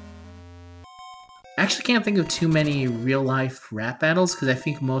 I actually can't think of too many real-life rap battles, because I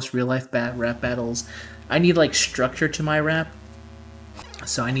think most real-life rap battles, I need, like, structure to my rap.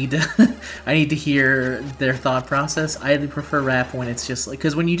 So I need to I need to hear their thought process. I prefer rap when it's just like,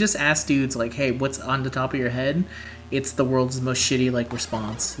 because when you just ask dudes like, "Hey, what's on the top of your head?" It's the world's most shitty like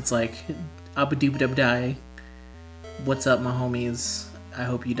response. It's like, "Abba dooba dub die. What's up, my homies? I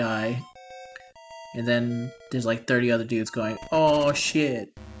hope you die." And then there's like 30 other dudes going, "Oh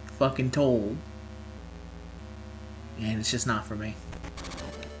shit, fucking told." And it's just not for me.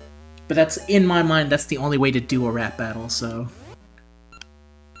 But that's, in my mind, that's the only way to do a rap battle, so...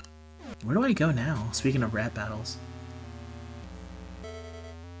 Where do I go now, speaking of rap battles?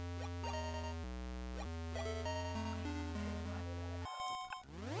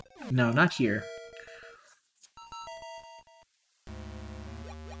 No, not here.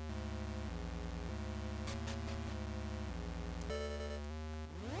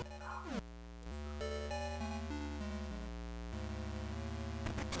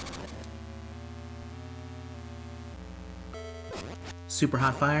 Super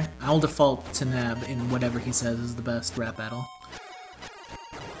Hot Fire? I'll default to Nab in whatever he says is the best rap battle.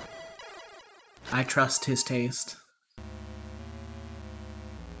 I trust his taste.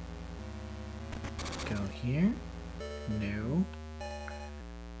 Go here. No.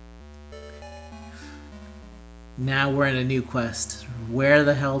 Now we're in a new quest. Where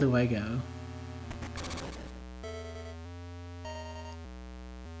the hell do I go?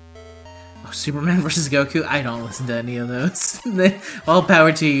 Oh, Superman vs. Goku? I don't listen to any of those. All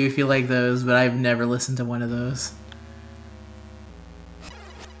power to you if you like those, but I've never listened to one of those.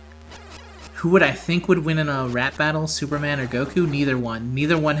 Who would I think would win in a rap battle? Superman or Goku? Neither one.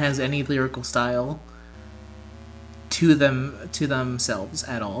 Neither one has any lyrical style to themselves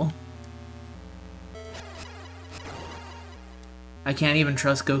at all. I can't even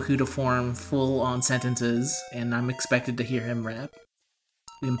trust Goku to form full-on sentences, and I'm expected to hear him rap.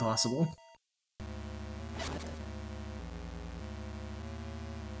 Impossible.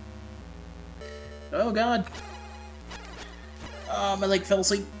 Oh god. Oh, my leg fell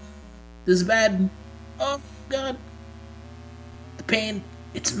asleep. This is bad. Oh god. The pain.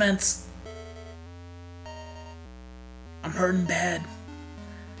 It's immense. I'm hurting bad.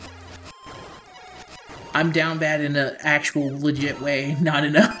 I'm down bad in an actual legit way, not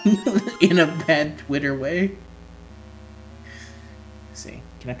in a in a bad Twitter way. Let's see.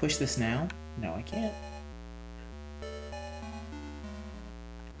 Can I push this now? No, I can't.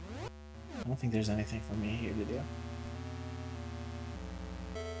 I don't think there's anything for me here to do.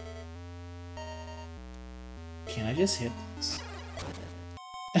 Can I just hit this?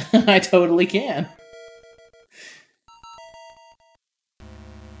 I totally can.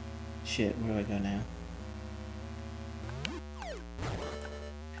 Shit, where do I go now?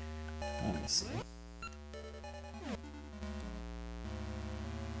 Let me see.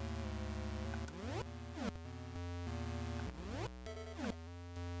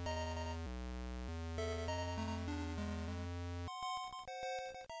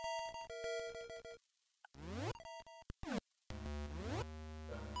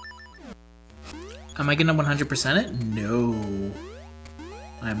 Am I gonna 100% it? No.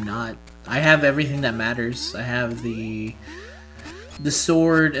 I'm not. I have everything that matters. I have the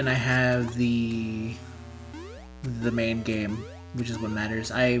sword, and I have the main game, which is what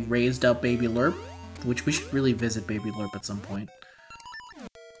matters. I raised up Baby Lerp, which we should really visit Baby Lerp at some point.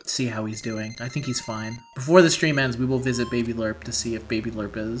 See how he's doing. I think he's fine. Before the stream ends, we will visit Baby Lerp to see if Baby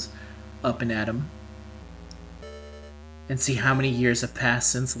Lerp is up and at him. And see how many years have passed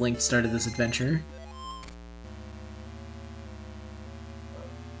since Link started this adventure.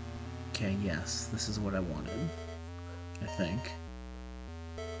 Okay, yes, this is what I wanted. I think.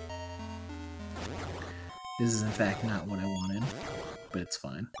 This is in fact not what I wanted, but it's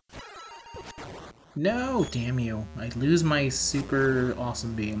fine. No! Damn you. I lose my super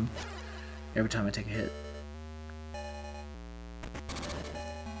awesome beam every time I take a hit.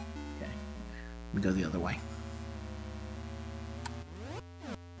 Okay. Let me go the other way.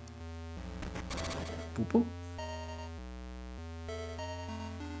 Boop boop.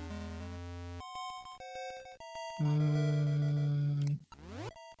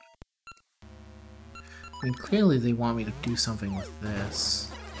 I mean, clearly they want me to do something with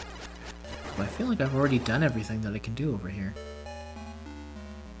this. But I feel like I've already done everything that I can do over here.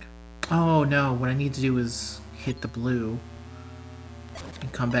 Oh no, what I need to do is hit the blue.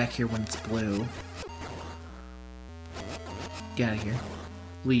 And come back here when it's blue. Get out of here.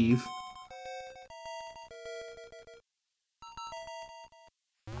 Leave.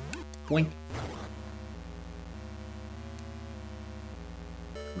 Boink.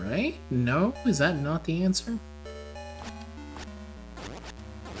 Right? No? Is that not the answer?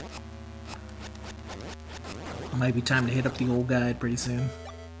 Might be time to hit up the old guide pretty soon.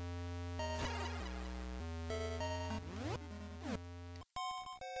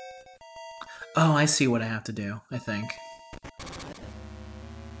 Oh, I see what I have to do, I think.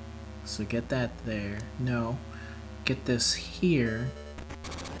 So get that there. No. Get this here.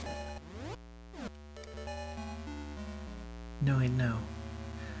 No, wait, no.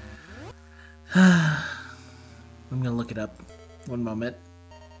 I'm gonna look it up. One moment.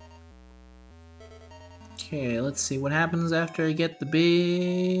 Okay, let's see what happens after I get the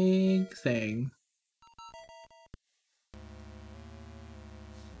big thing.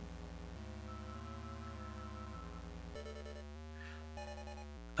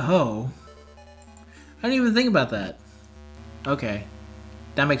 Oh. I didn't even think about that. Okay.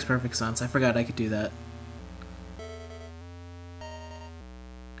 That makes perfect sense. I forgot I could do that.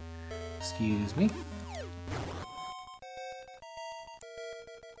 Excuse me.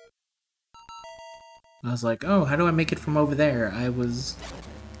 I was like, oh, how do I make it from over there? I was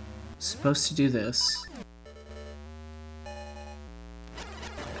supposed to do this.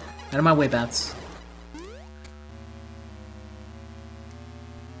 Out of my way, bats.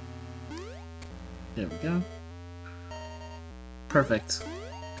 There we go. Perfect.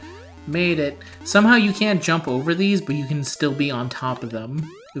 Made it. Somehow you can't jump over these, but you can still be on top of them,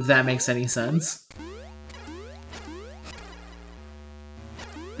 if that makes any sense.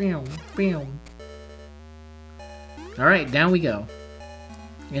 Alright, down we go.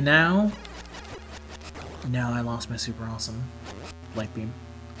 And now... No, I lost my super awesome light beam.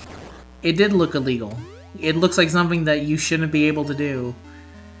 It did look illegal. It looks like something that you shouldn't be able to do.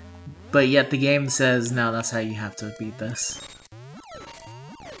 But yet the game says, no, that's how you have to beat this.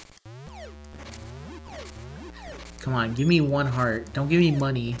 Come on, give me one heart. Don't give me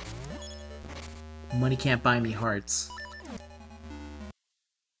money. Money can't buy me hearts.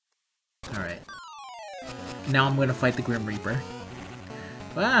 Alright. Now I'm gonna fight the Grim Reaper.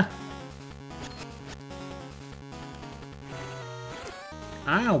 Ah!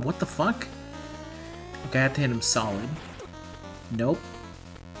 Ow, what the fuck? Okay, I have to hit him solid. Nope.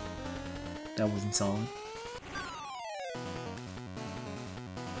 That wasn't solid.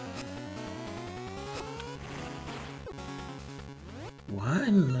 What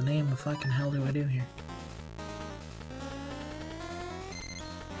in the name of fucking hell do I do here?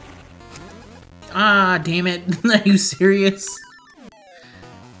 Ah, damn it. Are you serious?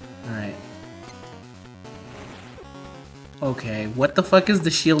 Alright. Okay, what the fuck is the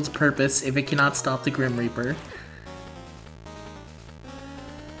shield's purpose if it cannot stop the Grim Reaper?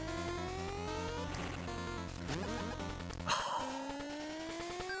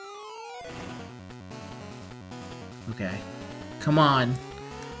 Okay. Come on.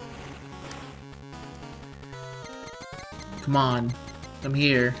 Come on. I'm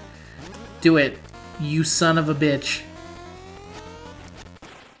here. Do it, you son of a bitch.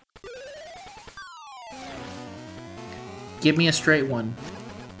 Give me a straight one.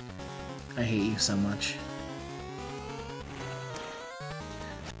 I hate you so much.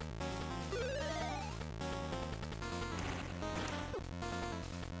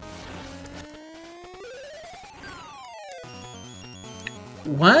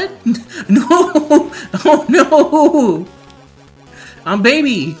 What? No! Oh no! I'm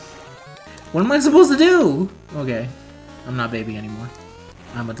baby! What am I supposed to do? Okay. I'm not baby anymore.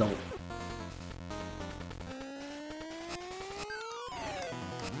 I'm adult.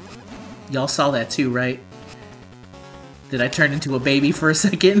 Y'all saw that too, right? Did I turn into a baby for a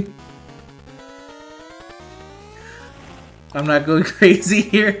second? I'm not going crazy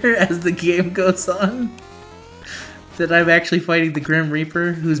here as the game goes on. That I'm actually fighting the Grim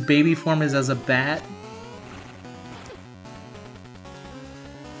Reaper, whose baby form is as a bat.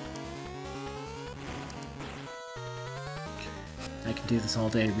 I can do this all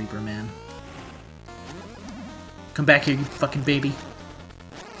day, Reaper man. Come back here, you fucking baby.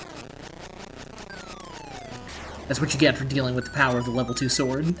 That's what you get for dealing with the power of the level 2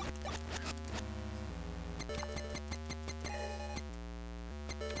 sword.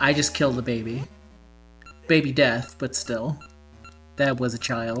 I just killed the baby. Baby death, but still. That was a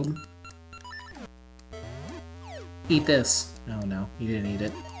child. Eat this. Oh no, he didn't eat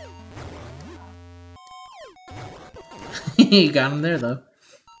it. You got him there, though.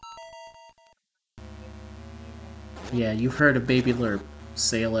 Yeah, you've heard of Baby Lerp.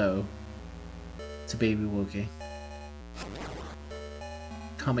 Say hello to Baby Wokey.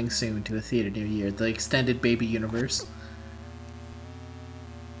 Coming soon to a theater near you, the extended Baby Universe.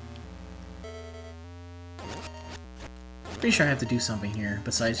 Pretty sure I have to do something here,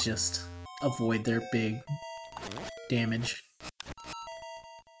 besides just avoid their big damage.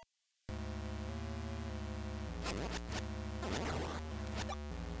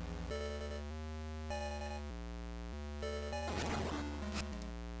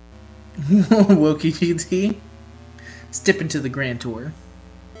 Wokey GT. Step into the Grand Tour.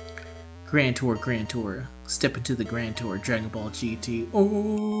 Grand Tour, Grand Tour. Step into the Grand Tour, Dragon Ball GT.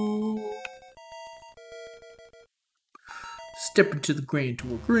 Oh! Step into the Grand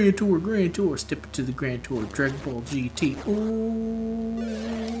Tour, Grand Tour, Grand Tour. Step into the Grand Tour, Dragon Ball GT.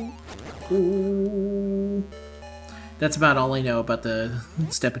 Oh! Oh! That's about all I know about the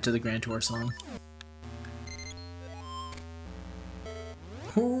Step into the Grand Tour song.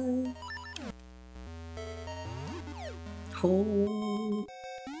 Oh! Oh!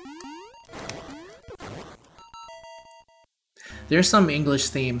 There's some English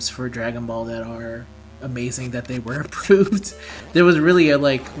themes for Dragon Ball that are amazing that they were approved. There was really a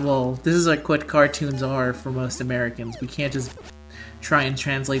well, this is like what cartoons are for most Americans. We can't just try and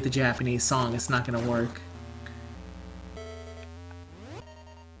translate the Japanese song. It's not gonna work.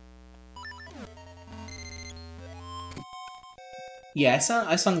 Yeah,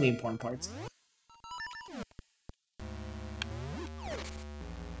 I sung the important parts.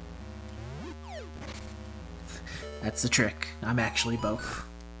 That's the trick. I'm actually both.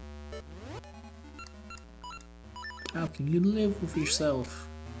 How can you live with yourself?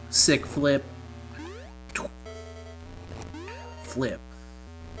 Sick flip. Flip.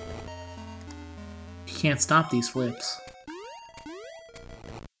 You can't stop these flips.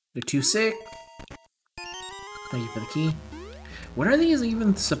 They're too sick. Thank you for the key. What are these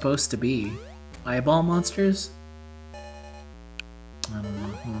even supposed to be? Eyeball monsters? I don't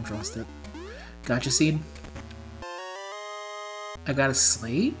know. I don't trust it. Gotcha seed. I got a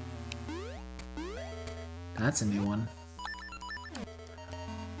slate? That's a new one.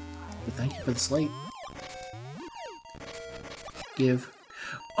 But thank you for the slate. Give.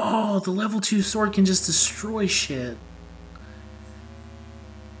 Oh, the level 2 sword can just destroy shit.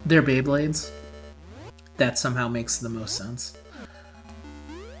 They're Beyblades. That somehow makes the most sense.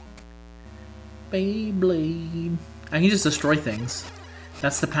 Beyblade. I can just destroy things.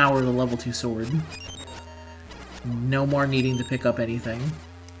 That's the power of the level 2 sword. No more needing to pick up anything.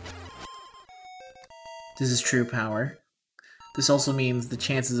 This is true power. This also means the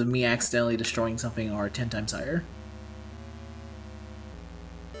chances of me accidentally destroying something are 10 times higher.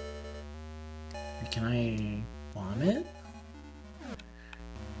 Can I bomb it?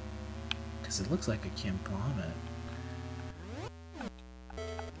 Because it looks like I can't bomb it.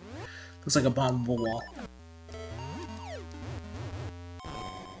 Looks like a bombable wall.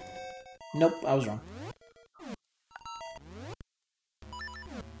 Nope, I was wrong.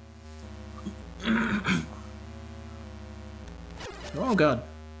 Oh god.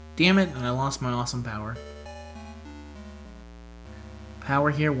 Damn it, and I lost my awesome power.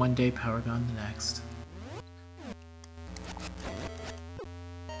 Power here one day, power gone the next.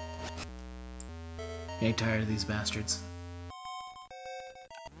 Getting tired of these bastards.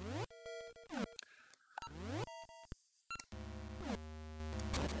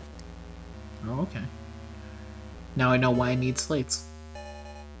 Oh, okay. Now I know why I need slates.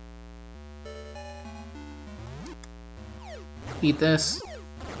 Eat this.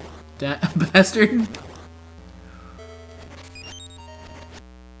 Bastard.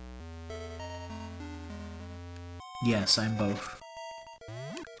 Yes, I'm both.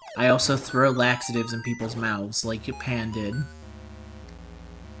 I also throw laxatives in people's mouths, like Pan did.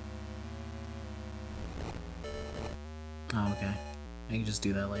 Oh, okay. I can just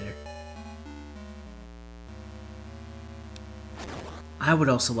do that later. I would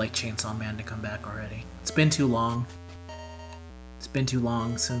also like Chainsaw Man to come back already. It's been too long. It's been too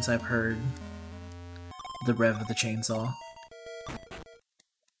long since I've heard the rev of the chainsaw.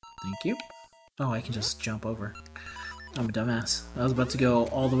 Thank you. Oh, I can just jump over. I'm a dumbass. I was about to go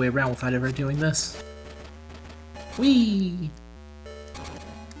all the way around without ever doing this. Whee!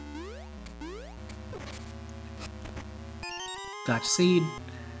 Gotcha seed.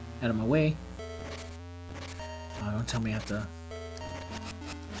 Out of my way. Oh, don't tell me I have to...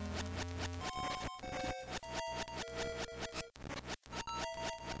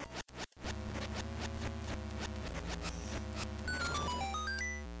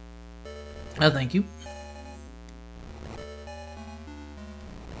 Oh, thank you.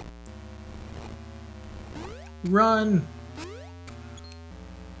 Run!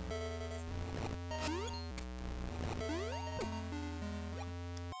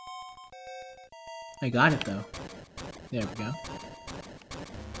 I got it though. There we go.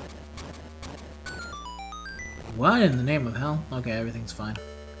 What in the name of hell? Okay, everything's fine.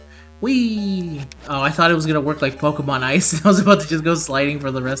 Whee! Oh, I thought it was gonna work like Pokemon Ice. I was about to just go sliding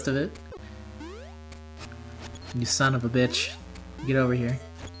for the rest of it. You son of a bitch. Get over here.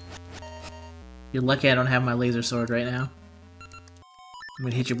 You're lucky I don't have my laser sword right now. I'm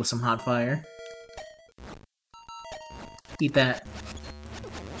gonna hit you with some hot fire. Eat that.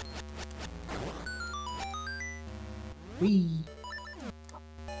 Whee!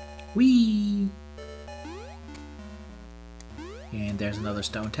 Whee! And there's another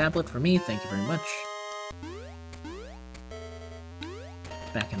stone tablet for me, thank you very much.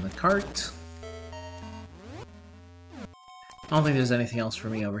 Back in the cart. I don't think there's anything else for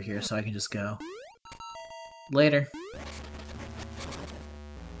me over here, so I can just go. Later.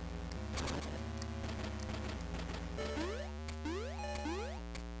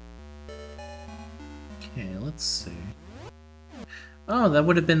 Okay, let's see. Oh, that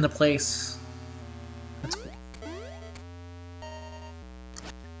would have been the place. That's cool.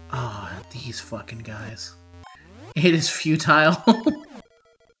 Ah, oh, these fucking guys. It is futile.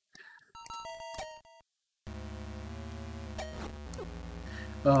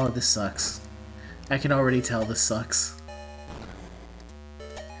 Oh, this sucks. I can already tell this sucks.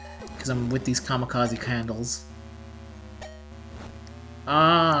 Because I'm with these kamikaze candles.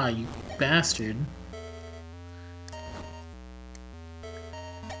 Ah, you bastard.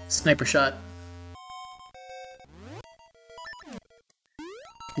 Sniper shot.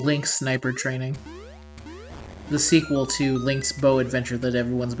 Link's sniper training. The sequel to Link's bow adventure that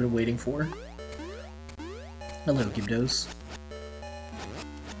everyone's been waiting for. Hello, Gibdos.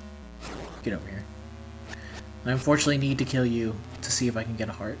 Get over here. I unfortunately need to kill you to see if I can get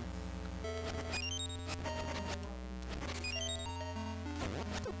a heart.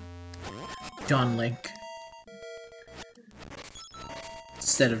 John Link.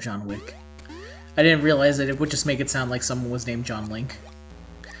 Instead of John Wick. I didn't realize that it would just make it sound like someone was named John Link.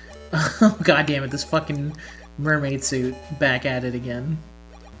 Oh, god damn it, this fucking mermaid suit back at it again.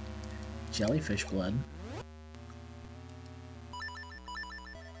 Jellyfish blood.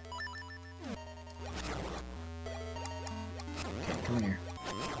 Okay, come here.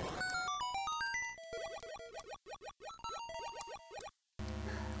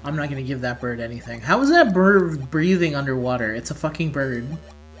 I'm not gonna give that bird anything. How is that bird breathing underwater? It's a fucking bird.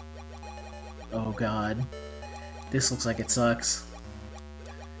 Oh god. This looks like it sucks.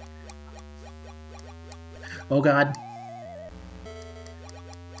 Oh god.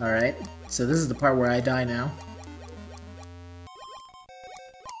 Alright, so this is the part where I die now.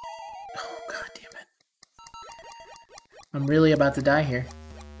 Oh god damn it. I'm really about to die here.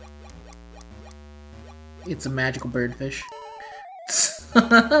 It's a magical birdfish.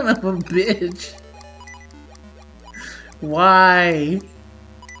 Son of a bitch. Why?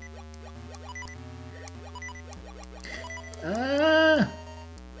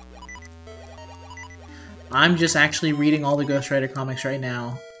 I'm just actually reading all the Ghost Rider comics right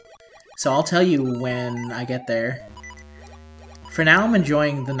now. So I'll tell you when I get there. For now, I'm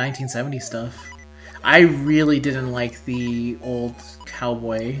enjoying the 1970s stuff. I really didn't like the old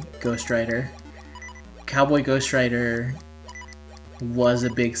Cowboy Ghost Rider. Cowboy Ghost Rider was a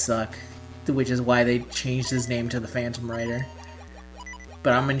big suck, which is why they changed his name to the Phantom Rider.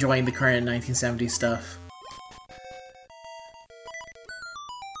 But I'm enjoying the current 1970s stuff.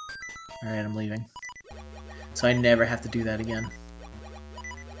 Alright, I'm leaving. So I never have to do that again.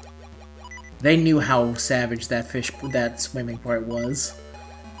 They knew how savage that swimming part was.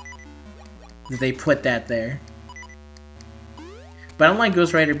 They put that there. But I don't like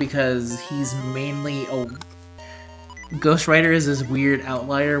Ghost Rider because he's mainly... Ghost Rider is this weird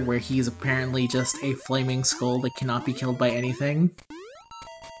outlier where he's apparently just a flaming skull that cannot be killed by anything.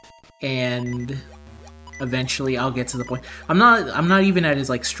 And eventually I'll get to the point. I'm not even at his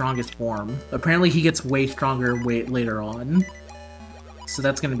like strongest form. Apparently he gets way stronger later on. So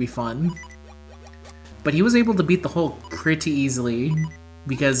that's gonna be fun. But he was able to beat the Hulk pretty easily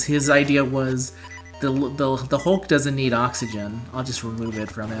because his idea was the Hulk doesn't need oxygen. I'll just remove it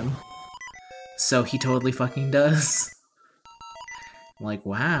from him. So he totally fucking does. Like,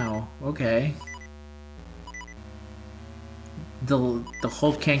 wow, okay. The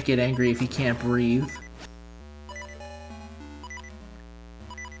Hulk can't get angry if he can't breathe.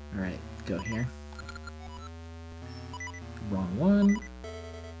 Alright, go here. Wrong one.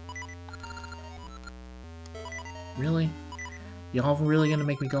 Really? Y'all really gonna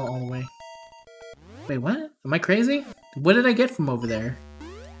make me go all the way? Wait, what? Am I crazy? What did I get from over there?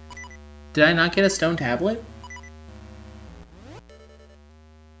 Did I not get a stone tablet?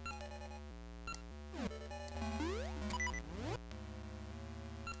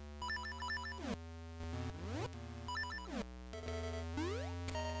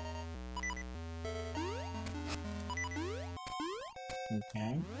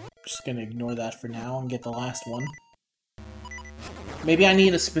 Okay, just gonna ignore that for now and get the last one. Maybe I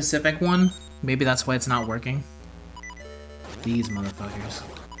need a specific one. Maybe that's why it's not working. These motherfuckers.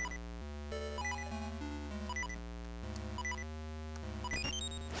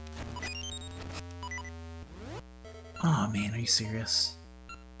 Oh man, are you serious?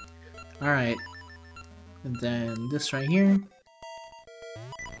 Alright. And then this right here.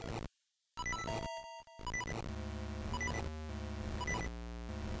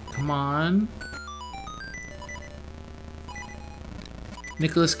 Come on.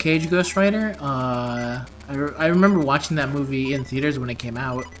 Nicolas Cage Ghost Rider? I remember watching that movie in theaters when it came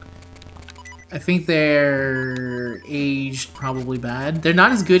out. I think they're aged probably bad. They're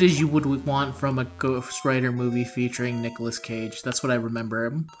not as good as you would want from a Ghost Rider movie featuring Nicolas Cage. That's what I remember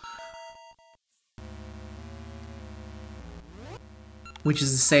him. Which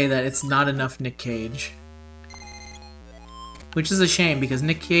is to say that it's not enough Nick Cage. Which is a shame, because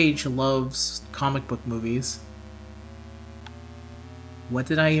Nick Cage loves comic book movies. What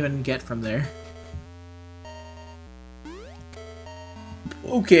did I even get from there?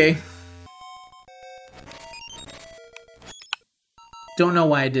 Okay. Don't know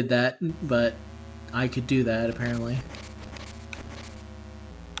why I did that, but I could do that, apparently.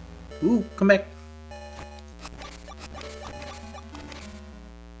 Ooh, come back.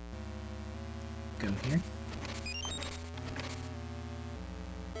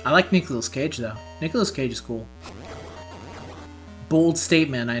 I like Nicolas Cage, though. Nicolas Cage is cool. Bold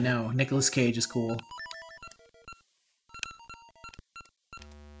statement, I know. Nicolas Cage is cool.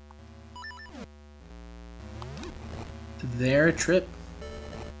 Their trip.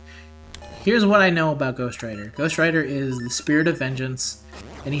 Here's what I know about Ghost Rider. Ghost Rider is the spirit of vengeance,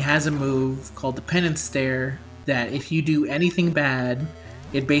 and he has a move called the Penance Stare that if you do anything bad,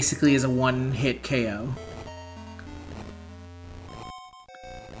 it basically is a one-hit KO.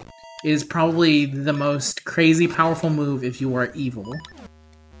 It is probably the most crazy powerful move if you are evil.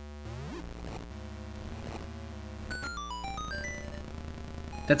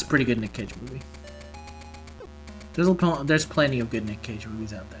 That's a pretty good Nick Cage movie. There's plenty of good Nick Cage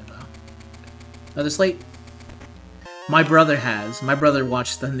movies out there, though. Another slate? My brother has. My brother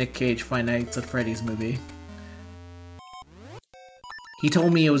watched the Nick Cage Five Nights at Freddy's movie. He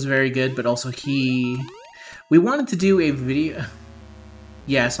told me it was very good, but also we wanted to do a video...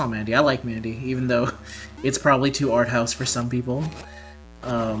 Yeah, I saw Mandy. I like Mandy, even though it's probably too art house for some people.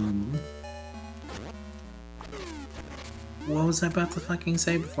 What was I about to fucking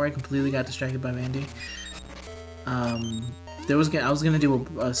say before I completely got distracted by Mandy? I was gonna do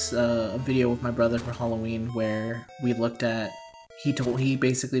a video with my brother for Halloween where we looked at. He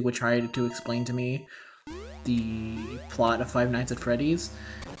basically would try to explain to me the plot of Five Nights at Freddy's,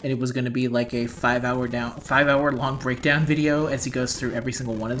 and it was gonna be like a 5 hour long breakdown video as he goes through every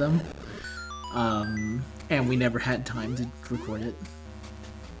single one of them. And we never had time to record it.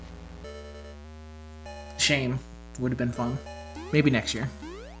 Shame. Would have been fun. Maybe next year.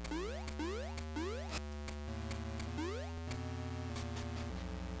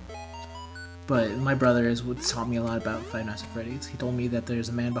 But my brother taught me a lot about Five Nights at Freddy's. He told me that there's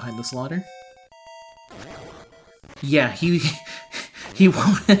a man behind the slaughter. Yeah, he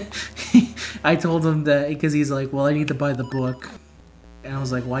wanted... I told him that because he's like, well, I need to buy the book. And I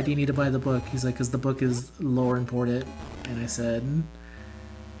was like, why do you need to buy the book? He's like, because the book is lore important. And I said,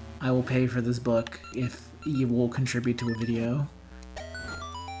 I will pay for this book if you will contribute to a video.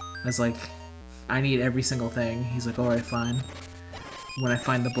 I was like, I need every single thing. He's like, alright, fine. When I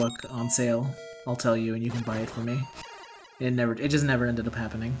find the book on sale, I'll tell you and you can buy it for me. It just never ended up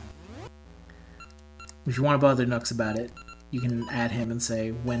happening. If you want to bother Nooks about it, you can add him and say,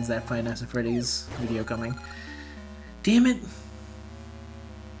 when's that Five Nights at Freddy's video coming? Damn it!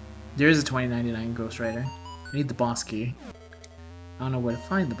 There is a 2099 Ghost Rider. I need the boss key. I don't know where to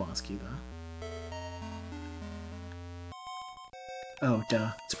find the boss key, though. Oh,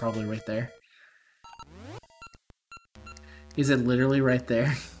 duh. It's probably right there. Is it literally right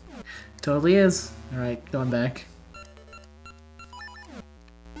there? Totally is. Alright, going back.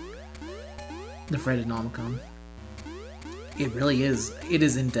 The Freddonomicon. It really is. It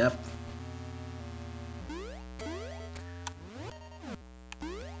is in depth.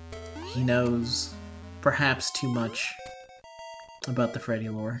 He knows perhaps too much about the Freddy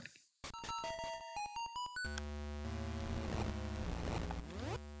lore.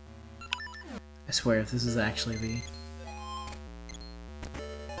 I swear, if this is actually the...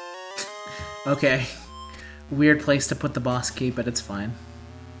 Okay. Weird place to put the boss key, but it's fine.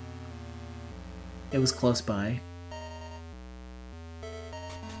 It was close by.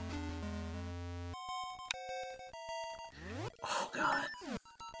 Oh god.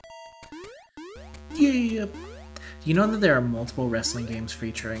 Yeah! You know that there are multiple wrestling games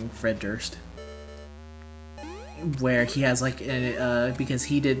featuring Fred Durst? Where he has like, because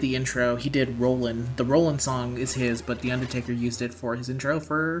he did the intro, he did Rollin'. The Rollin' song is his, but The Undertaker used it for his intro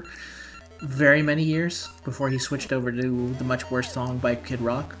for very many years before he switched over to the much worse song by Kid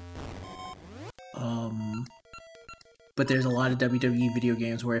Rock. But there's a lot of WWE video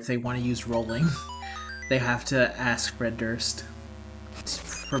games where if they want to use Rolling, they have to ask Fred Durst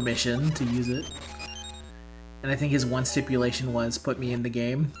permission to use it. And I think his one stipulation was, put me in the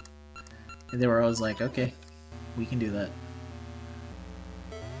game. And they were always like, okay, we can do that.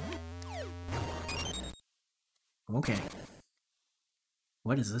 Okay.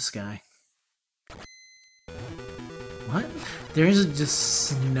 What is this guy? What? There's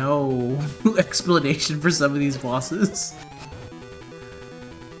just no explanation for some of these bosses.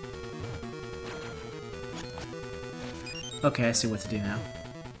 Okay, I see what to do now.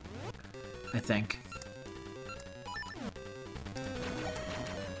 I think.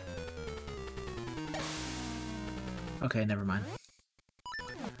 Okay, never mind.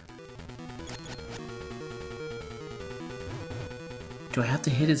 Do I have to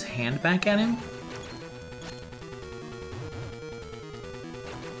hit his hand back at him?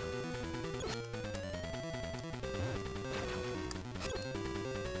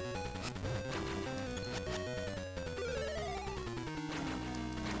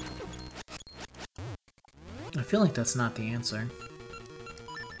 I feel like that's not the answer.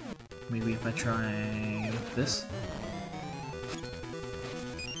 Maybe if I try this?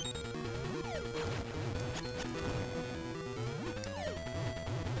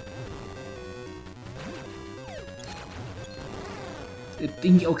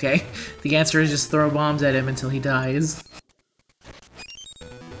 Okay, the answer is just throw bombs at him until he dies.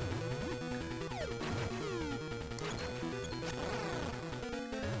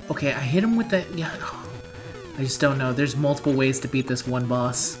 Okay, I hit him with that. Yeah, I just don't know. There's multiple ways to beat this one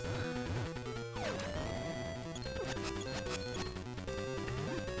boss.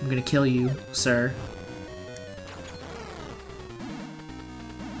 I'm gonna kill you, sir.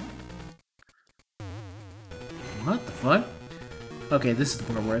 What the fuck? Okay, this is the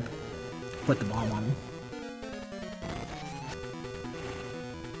part where I put the bomb on him.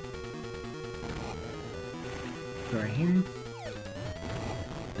 Go right here.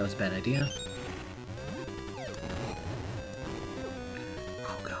 That was a bad idea.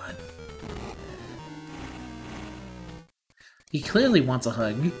 Oh god. He clearly wants a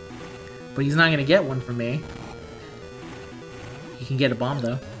hug, but he's not gonna get one from me. He can get a bomb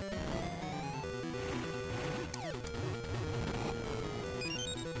though.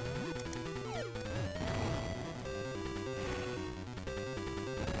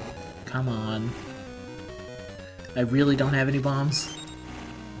 Come on. I really don't have any bombs.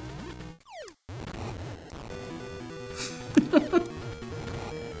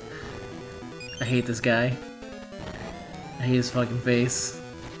 I hate this guy. I hate his fucking face.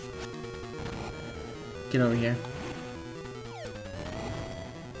 Get over here.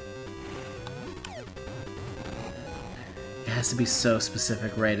 It has to be so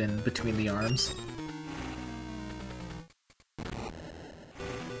specific right in between the arms.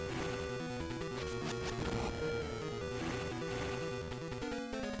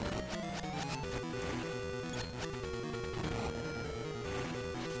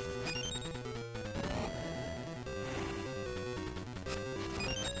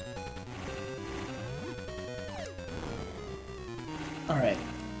 Alright,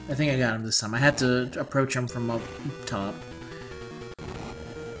 I think I got him this time. I had to approach him from up top.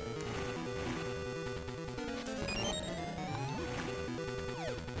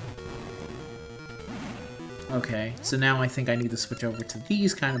 Okay, so now I think I need to switch over to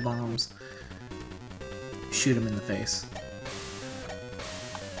these kind of bombs. Shoot him in the face.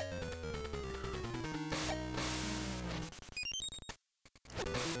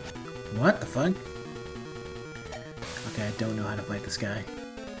 What the fuck? Okay, I don't know how to fight this guy.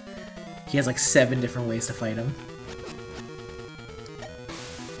 He has like 7 different ways to fight him.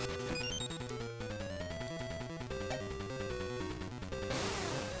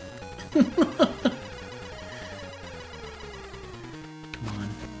 Come on.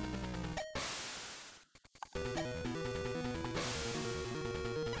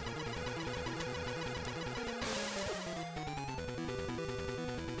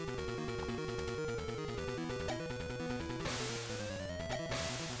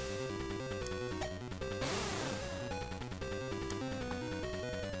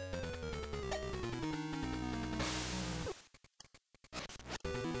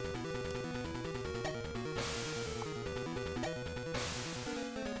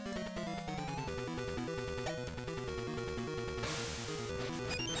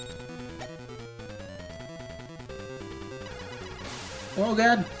 Oh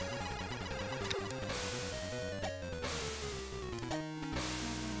god.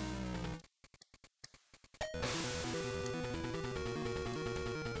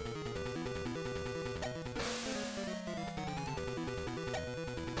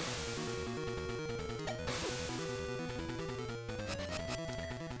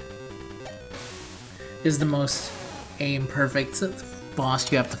 Is the most aim perfect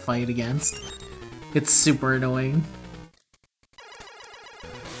boss you have to fight against. It's super annoying.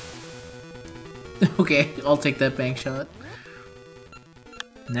 Okay, I'll take that bank shot.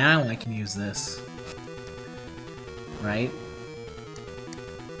 Now I can use this. Right?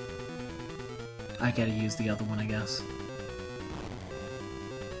 I gotta use the other one, I guess.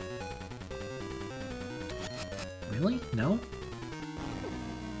 Really? No?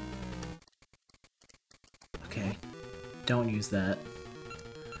 Okay. Don't use that.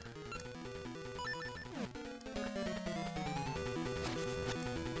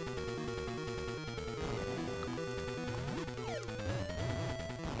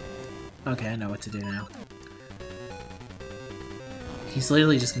 Okay, I know what to do now. He's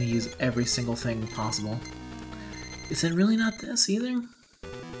literally just gonna use every single thing possible. Is it really not this either?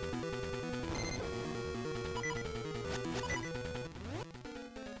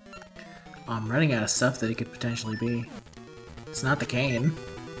 I'm running out of stuff that it could potentially be. It's not the cane.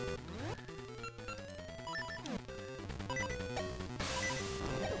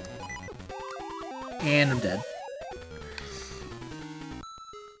 And I'm dead.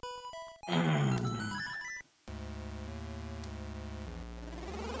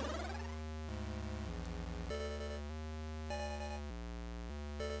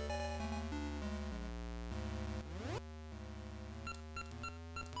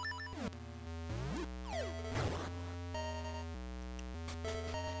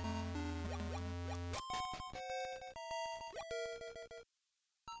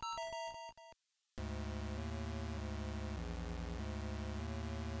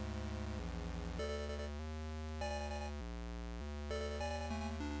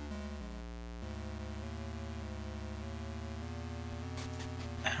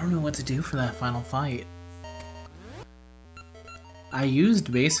 I don't know what to do for that final fight. I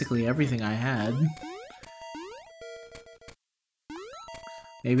used basically everything I had.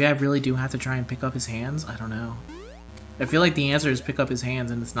 Maybe I really do have to try and pick up his hands? I don't know. I feel like the answer is pick up his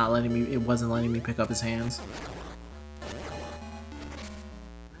hands and it's not letting me, it wasn't letting me pick up his hands.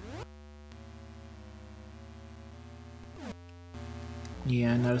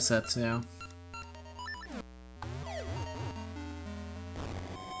 Yeah, I noticed that too.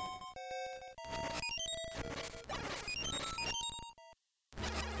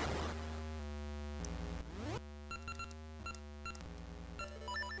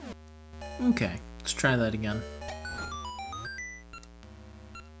 Okay, let's try that again.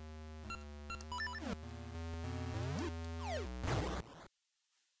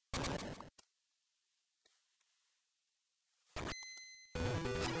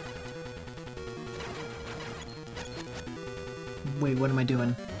 Wait, what am I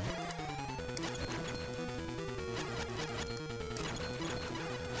doing?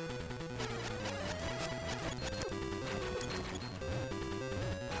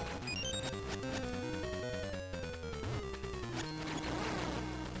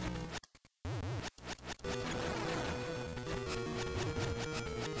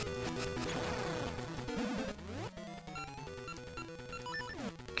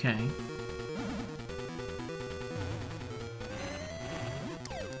 Okay.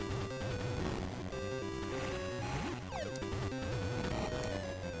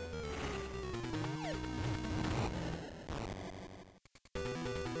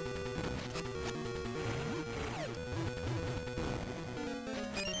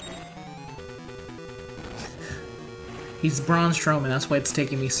 He's Braun Strowman, that's why it's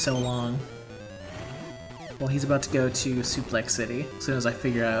taking me so long. Well, he's about to go to Suplex City, as soon as I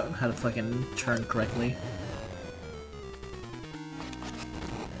figure out how to fucking turn correctly.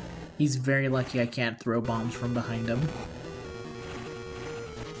 He's very lucky I can't throw bombs from behind him.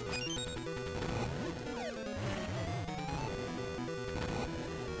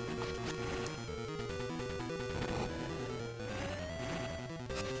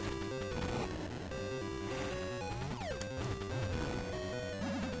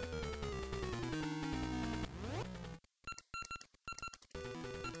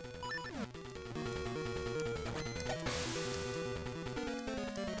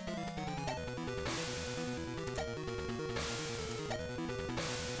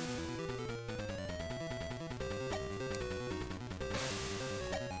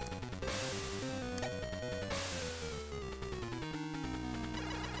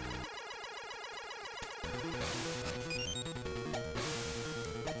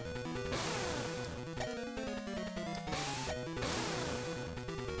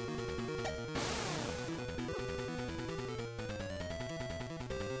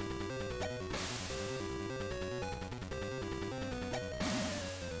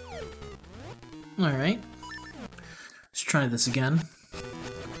 Alright. Let's try this again.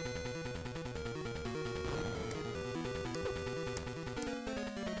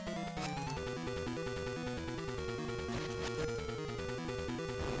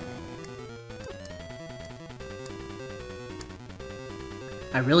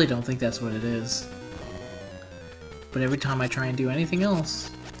 I really don't think that's what it is. But every time I try and do anything else,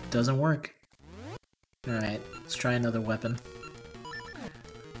 it doesn't work. Alright, let's try another weapon.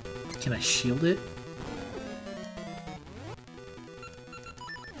 Can I shield it?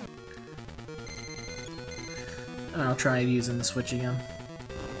 I'll try using the switch again.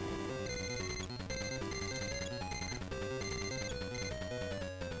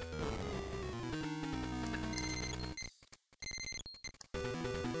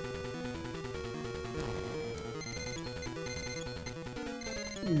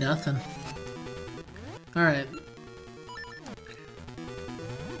 Nothing. Alright.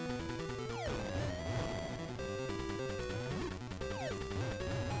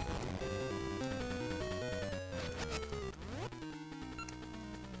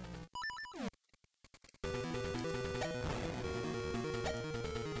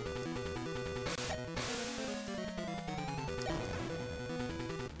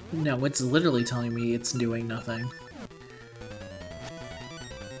 No, it's literally telling me it's doing nothing.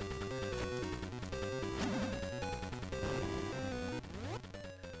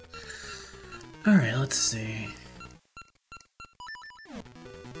 Alright, let's see.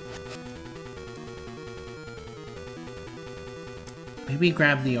 Maybe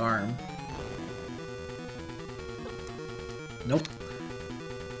grab the arm. Nope.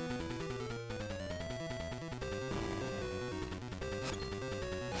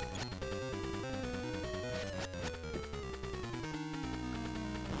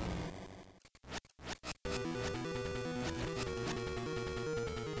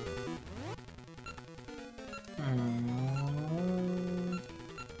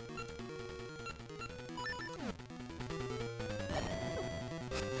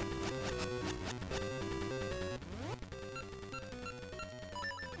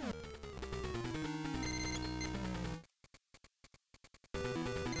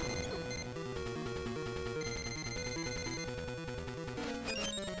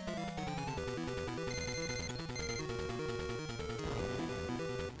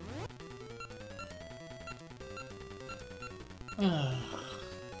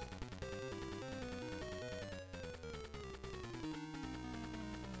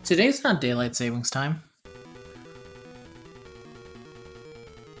 Today's not daylight savings time.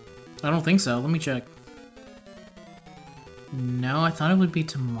 I don't think so. Let me check. No, I thought it would be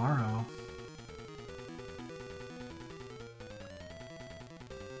tomorrow.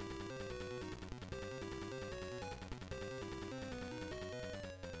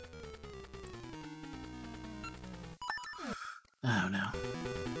 Oh no.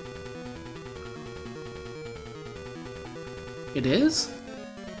 It is?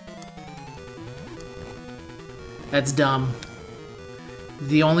 That's dumb.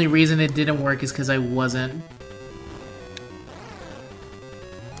 The only reason it didn't work is because I wasn't...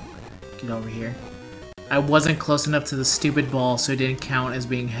 Get over here. I wasn't close enough to the stupid ball, so it didn't count as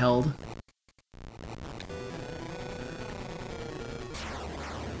being held.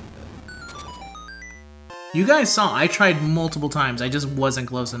 You guys saw, I tried multiple times, I just wasn't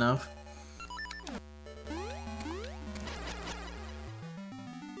close enough.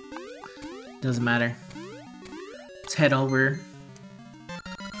 Doesn't matter. Let's head over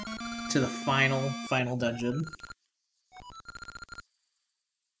to the final dungeon.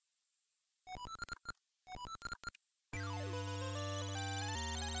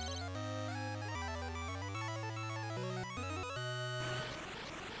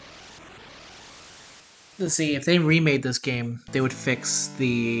 Let's see, if they remade this game, they would fix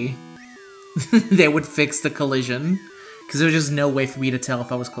the... they would fix the collision. Because there was just no way for me to tell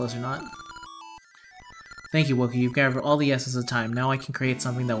if I was close or not. Thank you, Wokey. You've gathered all the essence of time. Now I can create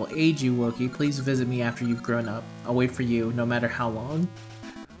something that will aid you, Wokey. Please visit me after you've grown up. I'll wait for you, no matter how long.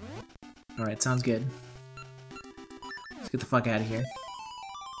 Alright, sounds good. Let's get the fuck out of here.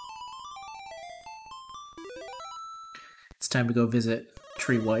 It's time to go visit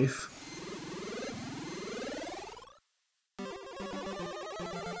Tree Wife.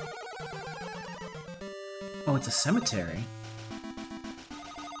 Oh, it's a cemetery.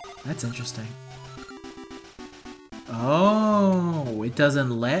 That's interesting. Oh, it doesn't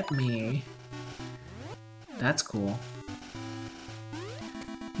let me. That's cool.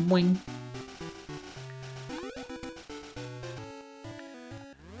 Boing.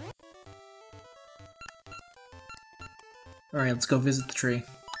 Alright, let's go visit the tree.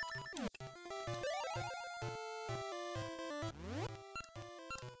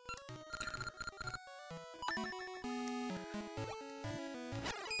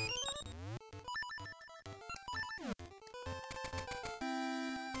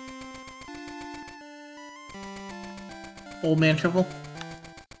 Old man trouble?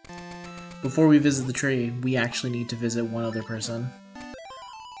 Before we visit the tree, we actually need to visit one other person.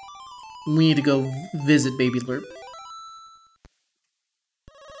 We need to go visit Baby Lerp.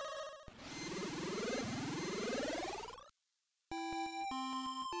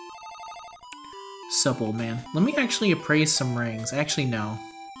 Sup, old man. Let me actually appraise some rings. Actually, no.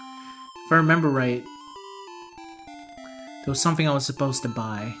 If I remember right, there was something I was supposed to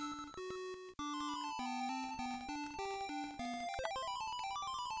buy.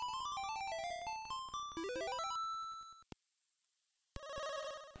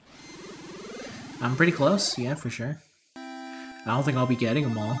 I'm pretty close, yeah, for sure. I don't think I'll be getting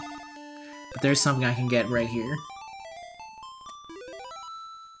them all. But there's something I can get right here.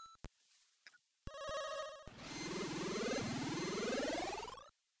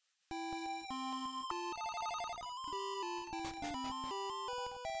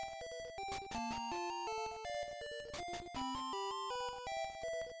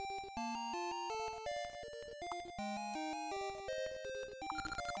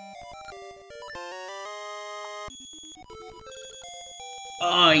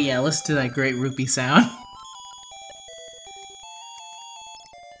 Oh yeah, listen to that great rupee sound.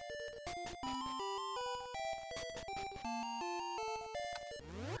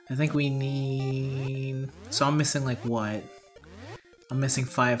 I think we need... So I'm missing like what? I'm missing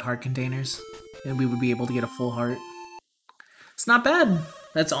 5 heart containers. And we would be able to get a full heart. It's not bad.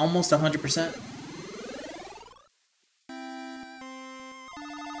 That's almost 100%.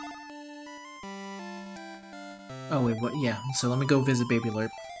 Oh wait, what? Yeah, so let me go visit Baby Lerp.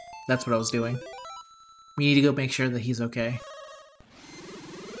 That's what I was doing. We need to go make sure that he's okay.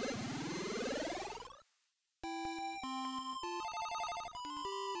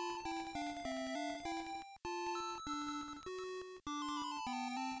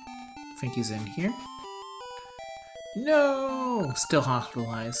 I think he's in here. No! Still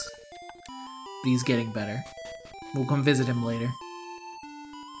hospitalized. But he's getting better. We'll come visit him later.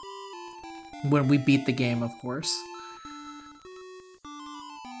 When we beat the game, of course.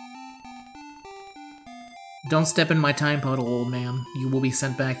 Don't step in my time puddle, old man. You will be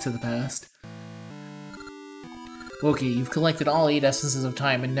sent back to the past. Wokey, you've collected all 8 essences of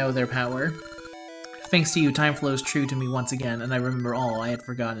time and know their power. Thanks to you, time flows true to me once again, and I remember all I had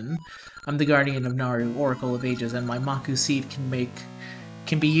forgotten. I'm the guardian of Naru, Oracle of Ages, and my Maku seed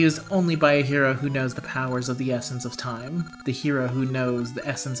can be used only by a hero who knows the powers of the essence of time. The hero who knows the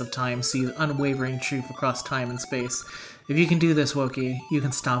essence of time sees unwavering truth across time and space. If you can do this, Wokey, you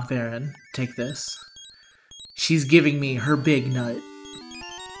can stop Varen. Take this. She's giving me her big nut.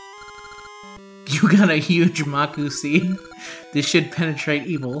 You got a huge Maku seed. This should penetrate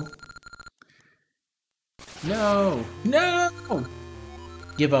evil. No! No!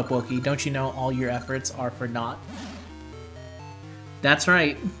 Give up, Wokey. Don't you know all your efforts are for naught? That's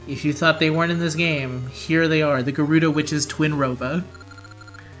right. If you thought they weren't in this game, here they are, the Gerudo Witch's twin Rova.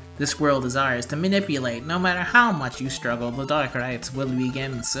 This world is ours to manipulate. No matter how much you struggle, the Dark Rites will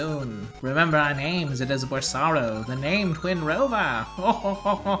begin soon. Remember our names, it is Borsaro, the name Twin Rova. Ho ho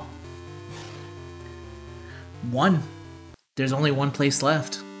ho ho. 1. There's only 1 place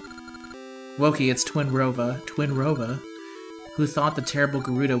left. Wokey, it's Twin Rova. Twin Rova? Who thought the terrible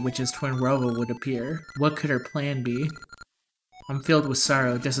Gerudo Witch's Twin Rova would appear? What could her plan be? I'm filled with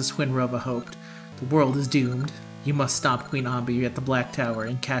sorrow, just as Twin Rova hoped. The world is doomed. You must stop Queen Ambi at the Black Tower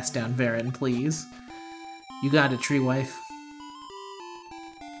and cast down Varen, please. You got it, Tree Wife.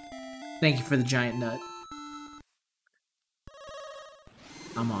 Thank you for the giant nut.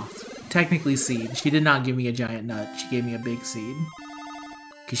 I'm off. Technically seed. She did not give me a giant nut. She gave me a big seed.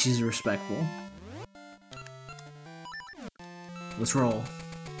 Because she's respectful. Let's roll.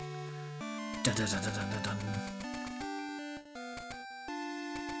 Dun, dun, dun, dun, dun, dun.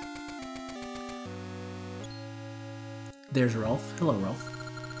 There's Ralph. Hello, Ralph.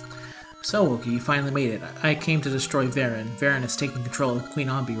 So, Wokey, you finally made it. I came to destroy Varen. Varen is taking control of Queen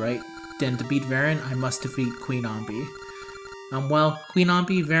Ambi, right? Then to beat Varen, I must defeat Queen Ambi. Well, Queen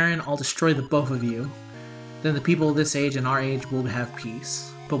Ambi, Varen, I'll destroy the both of you. Then the people of this age and our age will have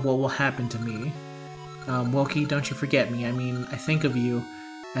peace. But what will happen to me? Wokey, don't you forget me. I mean, I think of you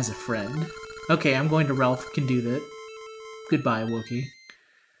as a friend. Okay, I'm going to Ralph can do that. Goodbye, Wokey.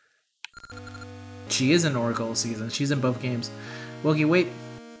 She is in Oracle season. She's in both games. Wokey, wait.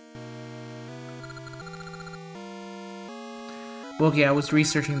 Wokey, I was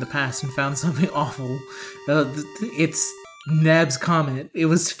researching the past and found something awful. It's Neb's comment. It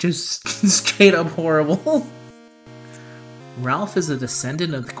was just straight up horrible. Ralph is a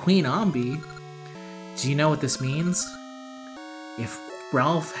descendant of the Queen Ambi. Do you know what this means? If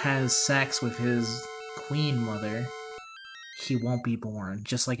Ralph has sex with his queen mother, he won't be born,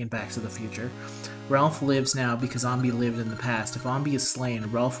 just like in Back to the Future. Ralph lives now because Ambi lived in the past. If Ambi is slain,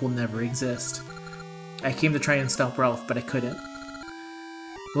 Ralph will never exist. I came to try and stop Ralph, but I couldn't.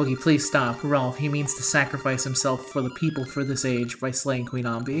 Wokey, please stop. Ralph, he means to sacrifice himself for the people for this age by slaying Queen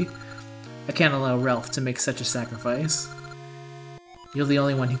Ambi. I can't allow Ralph to make such a sacrifice. You're the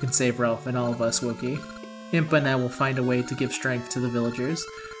only one who can save Ralph and all of us, Wokey. Impa and I will find a way to give strength to the villagers.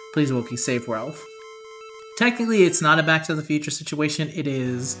 Please, Wokey, save Ralph. Technically, it's not a Back to the Future situation. It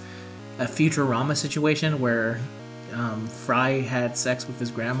is a Futurama situation where Fry had sex with his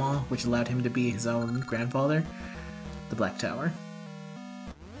grandma, which allowed him to be his own grandfather. The Black Tower.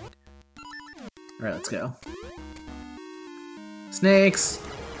 Alright, let's go. Snakes!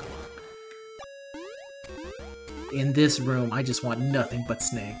 In this room, I just want nothing but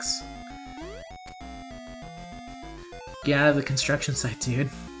snakes. Get out of the construction site, dude.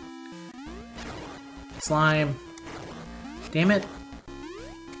 Slime. Damn it.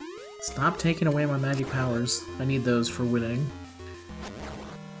 Stop taking away my magic powers. I need those for winning.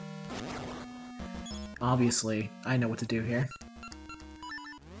 Obviously, I know what to do here.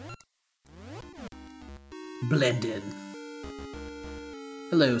 Blend in.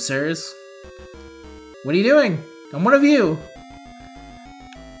 Hello, sirs. What are you doing? I'm one of you!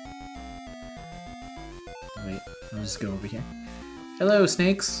 Wait, I'll just go over here. Hello,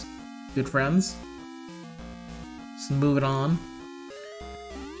 snakes. Good friends. Just move it on.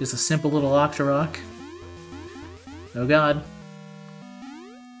 Just a simple little Octorok. Oh god.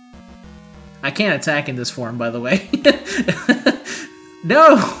 I can't attack in this form, by the way.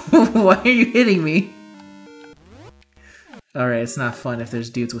 No! Why are you hitting me? Alright, it's not fun if there's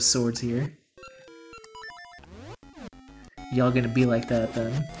dudes with swords here. Y'all gonna be like that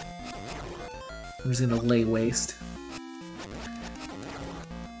then. I'm just gonna lay waste.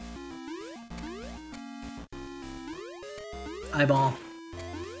 Eyeball.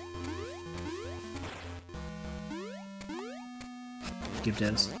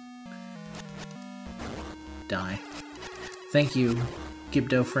 Gibdos. Die. Thank you,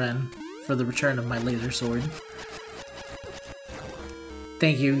 Gibdo friend, for the return of my laser sword.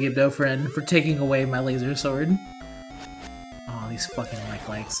 Thank you, Gibdo friend, for taking away my laser sword. Oh, these fucking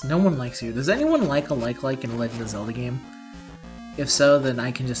like-likes. No one likes you. Does anyone like a like-like in a Legend of Zelda game? If so, then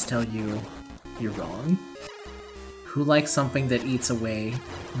I can just tell you, you're wrong. Who likes something that eats away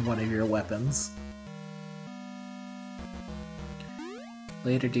one of your weapons?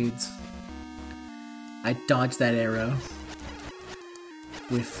 Later, dudes. I dodged that arrow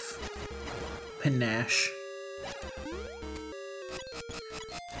with panache.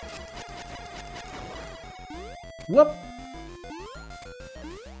 Whoop!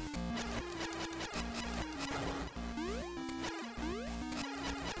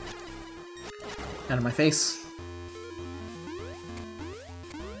 Out of my face.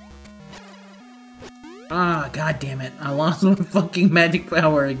 Ah, god damn it. I lost my fucking magic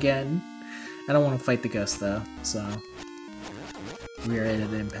power again. I don't want to fight the ghost though, so we're at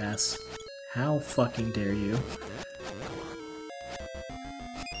an impasse. How fucking dare you?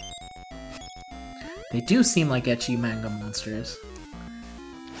 They do seem like ecchi manga monsters.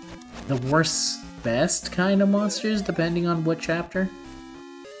 The worst, best kind of monsters, depending on what chapter.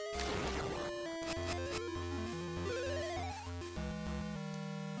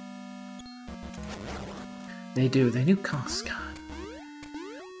 They do cost, god.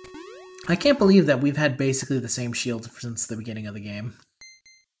 I can't believe that we've had basically the same shield since the beginning of the game.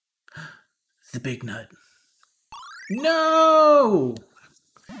 The big nut. No!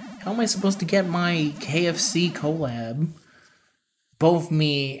 How am I supposed to get my KFC collab? Both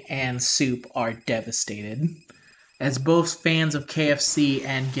me and Soup are devastated, as both fans of KFC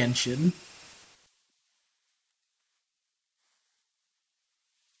and Genshin.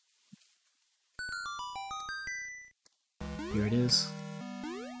 Here it is.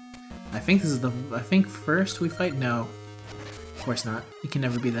 I think this is the... I think first we fight? No. Of course not. It can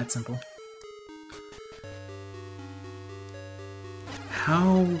never be that simple.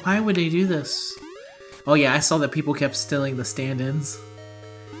 How... Why would they do this? Oh yeah, I saw that people kept stealing the stand-ins.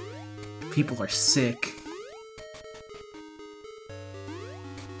 People are sick.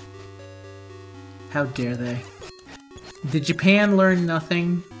 How dare they? Did Japan learn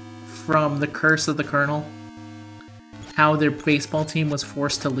nothing from the curse of the Colonel? How their baseball team was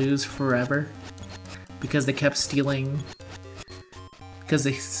forced to lose forever because they kept stealing, because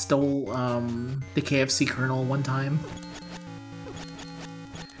they stole the KFC Colonel one time.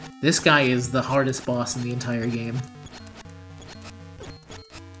 This guy is the hardest boss in the entire game.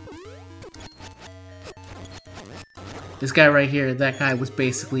 This guy right here, that guy was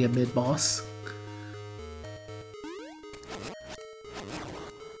basically a mid-boss.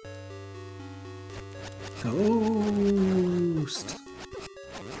 Ghost.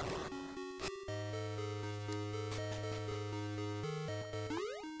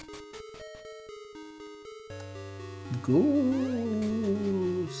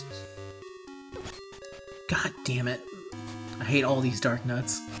 Ghost. God damn it. I hate all these dark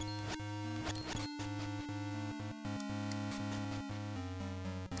nuts.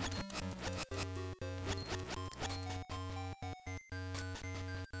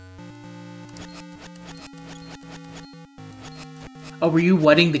 Oh, were you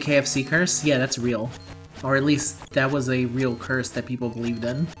wedding the KFC curse? Yeah, that's real. Or at least that was a real curse that people believed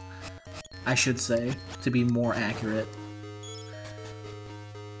in. I should say, to be more accurate.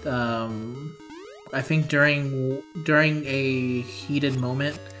 I think during a heated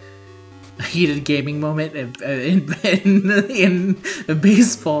moment, a heated gaming moment in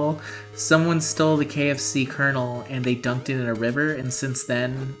baseball, someone stole the KFC Colonel and they dunked it in a river, and since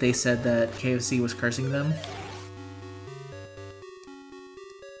then they said that KFC was cursing them.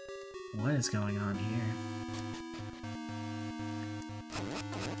 What is going on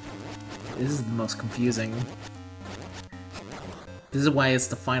here? This is the most confusing. This is why it's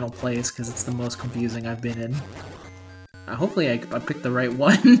the final place, because it's the most confusing I've been in. Hopefully I picked the right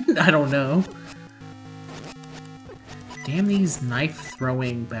one. I don't know. Damn these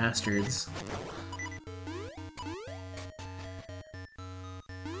knife-throwing bastards.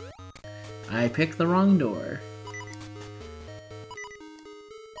 I picked the wrong door.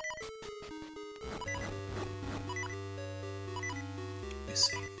 Let's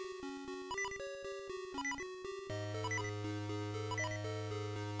see.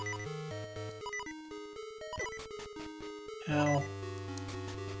 Ow.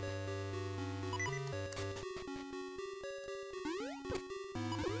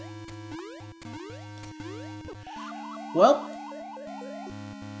 Well.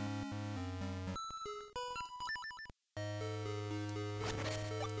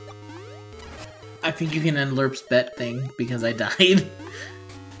 I think you can end Lerp's bet thing because I died.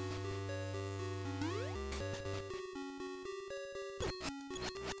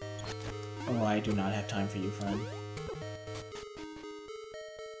 Oh, I do not have time for you, friend.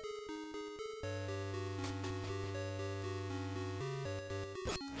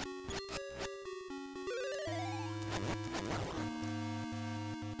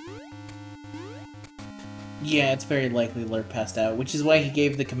 Yeah, it's very likely Lerp passed out, which is why he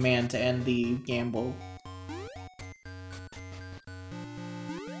gave the command to end the gamble.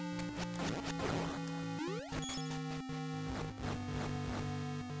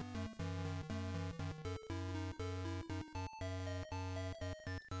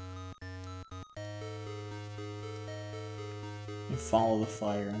 And follow the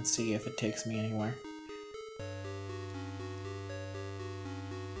fire and see if it takes me anywhere.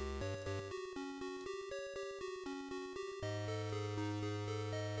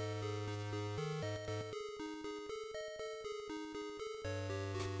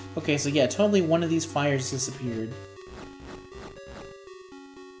 Okay, so yeah, totally one of these fires disappeared.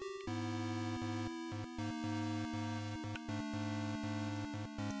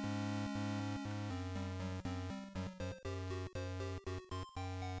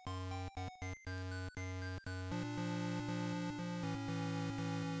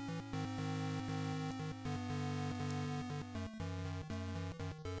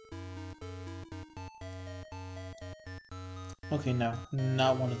 Okay, no,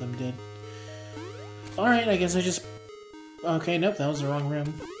 not one of them did. Alright, I guess I just... Okay, nope, that was the wrong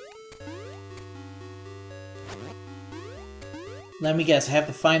room. Let me guess, I have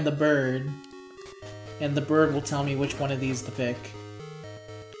to find the bird. And the bird will tell me which one of these to pick.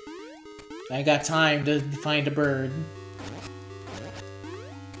 I got time to find a bird.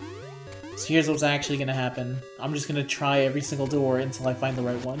 So here's what's actually gonna happen. I'm just gonna try every single door until I find the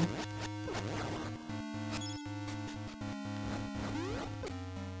right one.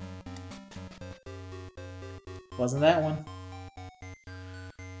 Wasn't that one.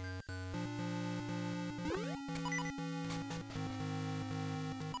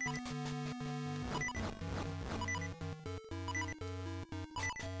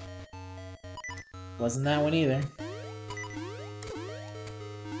 Wasn't that one either.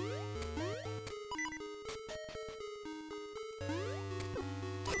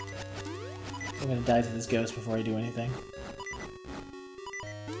 I'm gonna die to this ghost before I do anything.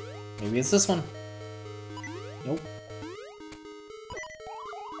 Maybe it's this one. Nope.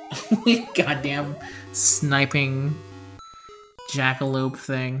 Goddamn sniping jackalope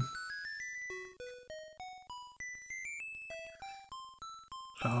thing.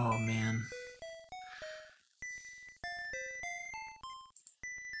 Oh man.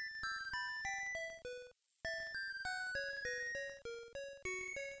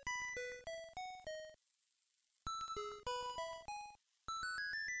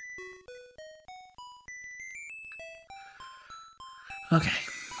 Okay.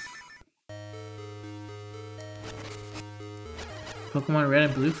 Pokemon Red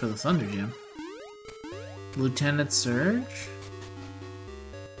and Blue for the Thunder Gym. Lieutenant Surge?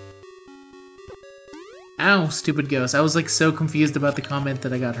 Ow, stupid ghost. I was like so confused about the comment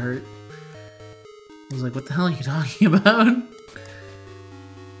that I got hurt. I was like, what the hell are you talking about?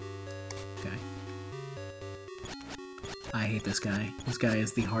 Okay. I hate this guy. This guy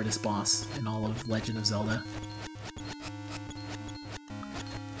is the hardest boss in all of Legend of Zelda.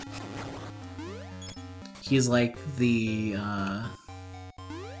 He's like the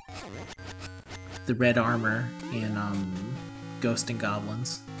red armor in Ghost and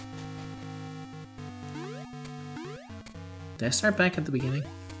Goblins. Did I start back at the beginning?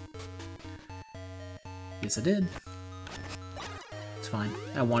 Yes, I did. It's fine.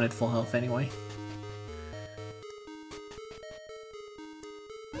 I wanted full health anyway.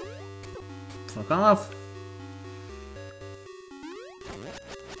 Fuck off.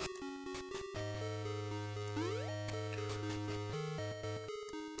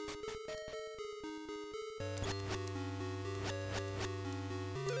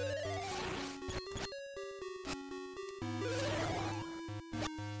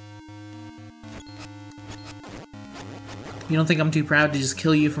 You don't think I'm too proud to just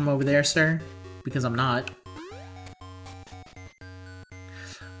kill you from over there, sir? Because I'm not.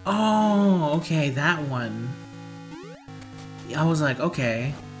 Oh, okay, that one. I was like,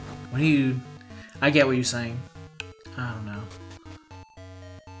 okay. What do you... I get what you're saying. I don't know.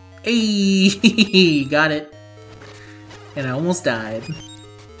 Hey, got it. And I almost died.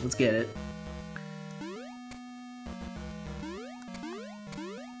 Let's get it.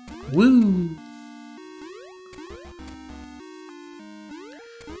 Woo!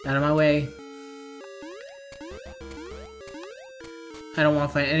 Out of my way. I don't want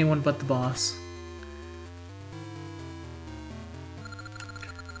to fight anyone but the boss.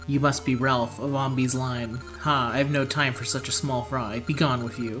 You must be Ralph of Ombi's line. Ha, I have no time for such a small fry. Be gone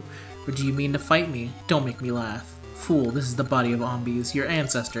with you. Or do you mean to fight me? Don't make me laugh. Fool, this is the body of Ombi's, your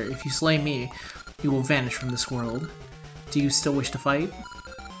ancestor. If you slay me, you will vanish from this world. Do you still wish to fight?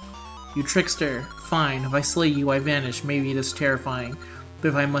 You trickster. Fine, if I slay you, I vanish. Maybe it is terrifying. But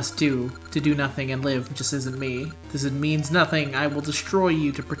if I must to do nothing and live just isn't me. This means nothing. I will destroy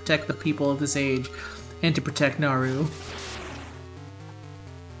you to protect the people of this age and to protect Naru.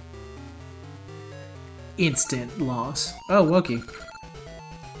 Instant loss. Oh, Wokey.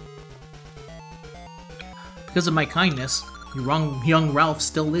 Because of my kindness, young Ralph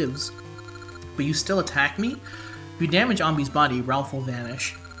still lives. But you still attack me? If you damage Ombi's body, Ralph will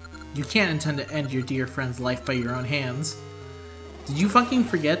vanish. You can't intend to end your dear friend's life by your own hands. Did you fucking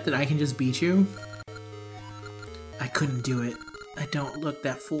forget that I can just beat you? I couldn't do it. I don't look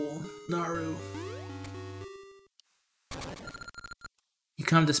that fool. Naru. You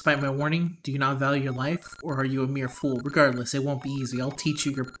come despite my warning? Do you not value your life? Or are you a mere fool? Regardless, it won't be easy. I'll teach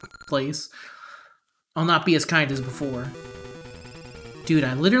you your place. I'll not be as kind as before. Dude,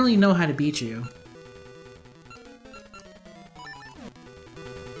 I literally know how to beat you.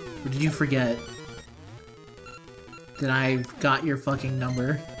 Or did you forget that I've got your fucking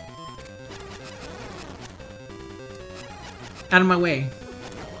number? Out of my way.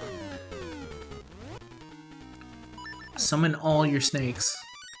 Summon all your snakes.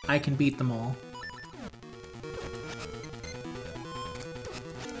 I can beat them all.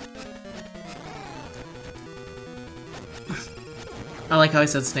 I like how I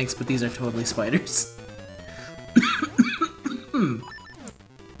said snakes, but these are totally spiders. I'm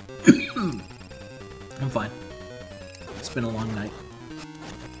fine. It's been a long night.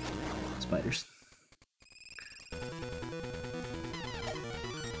 Spiders.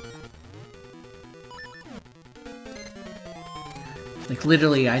 Like,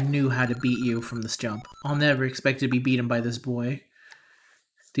 literally, I knew how to beat you from this jump. I'll never expect to be beaten by this boy.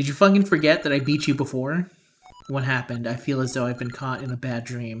 Did you fucking forget that I beat you before? What happened? I feel as though I've been caught in a bad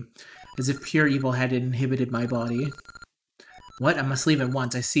dream. As if pure evil had inhibited my body. What? I must leave at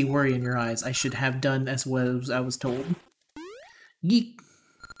once. I see worry in your eyes. I should have done as I was told. Geek.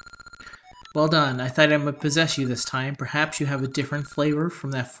 Well done. I thought I might possess you this time. Perhaps you have a different flavor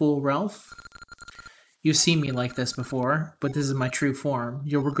from that fool Ralph? You've seen me like this before, but this is my true form.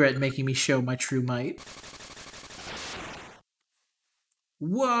 You'll regret making me show my true might.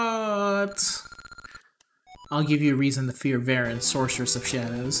 What? I'll give you a reason to fear Varen, Sorceress of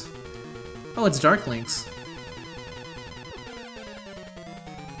Shadows. Oh, it's Dark Links.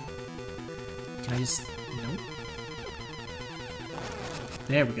 Can I just... Nope.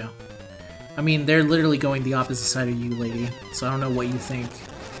 There we go. I mean, they're literally going the opposite side of you, lady, so I don't know what you think.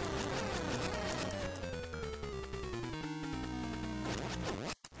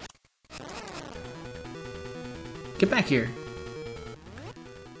 Get back here.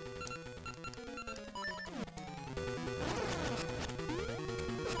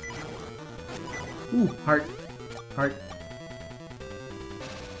 Ooh, heart. Heart.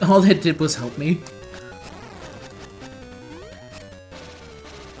 All that did was help me.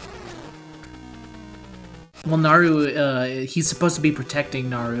 Well, Naru, he's supposed to be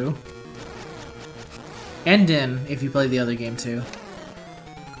protecting Naru. And Din, if you play the other game too.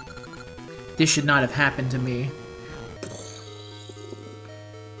 This should not have happened to me.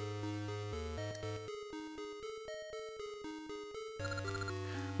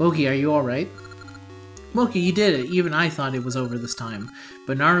 Wokey, are you alright? Wokey, you did it. Even I thought it was over this time.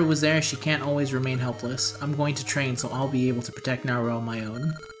 But Naru was there, she can't always remain helpless. I'm going to train so I'll be able to protect Naru on my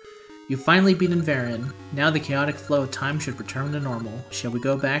own. You've finally beaten Varen. Now the chaotic flow of time should return to normal. Shall we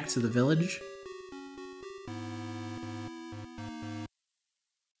go back to the village?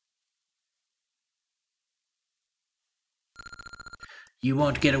 You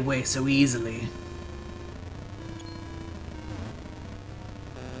won't get away so easily.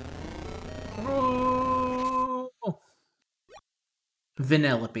 Oh.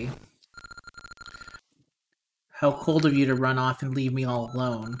 Vanellope. How cold of you to run off and leave me all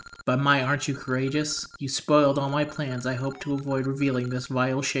alone. But my, aren't you courageous? You spoiled all my plans. I hope to avoid revealing this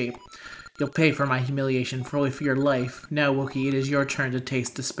vile shape. You'll pay for my humiliation fully for your life. Now, Wokey, it is your turn to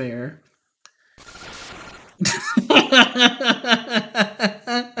taste despair.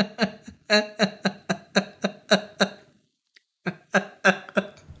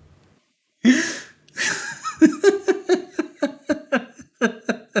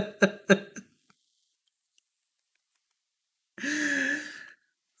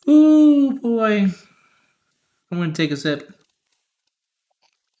 Ooh, boy. I'm gonna take a sip.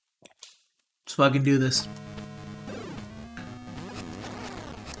 Let's fucking do this.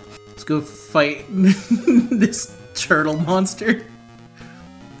 Let's go fight this turtle monster.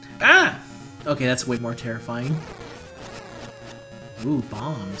 Ah! Okay, that's way more terrifying. Ooh,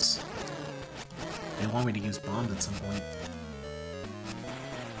 bombs. They want me to use bombs at some point.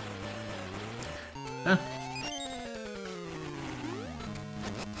 Ah.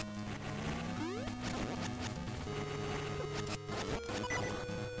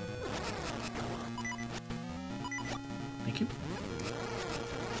 Thank you.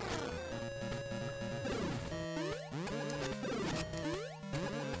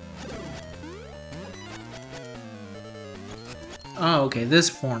 Oh, okay, this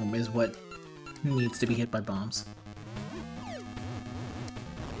form is what needs to be hit by bombs.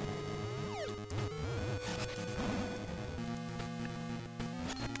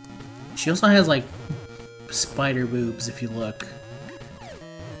 She also has, like, spider boobs, if you look.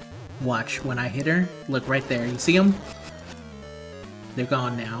 Watch, when I hit her, look right there, you see them? They're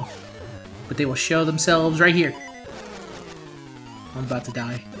gone now. But they will show themselves right here. I'm about to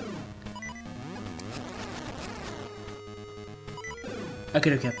die. I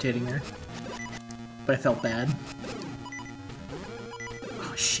could have kept hitting her, but I felt bad.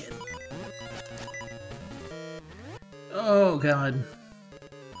 Oh, shit. Oh, God.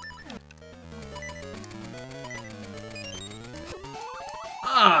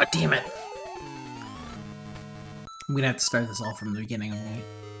 Ah, oh, damn it. I'm gonna have to start this all from the beginning, aren't I?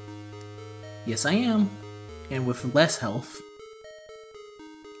 Yes, I am. And with less health.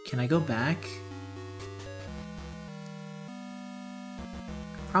 Can I go back?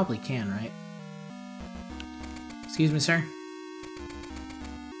 Probably can, right? Excuse me, sir?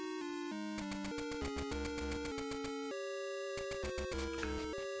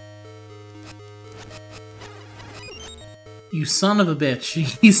 You son of a bitch.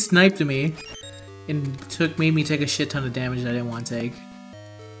 He sniped me and made me take a shit ton of damage that I didn't want to take.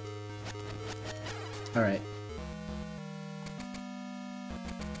 Alright.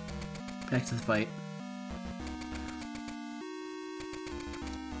 Back to the fight.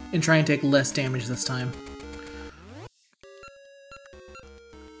 And try and take less damage this time.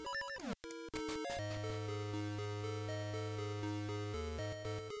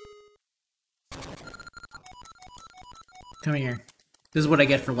 Come here. This is what I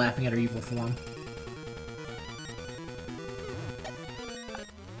get for laughing at her evil form.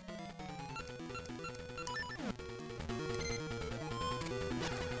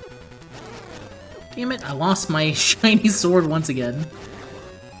 Damn it, I lost my shiny sword once again.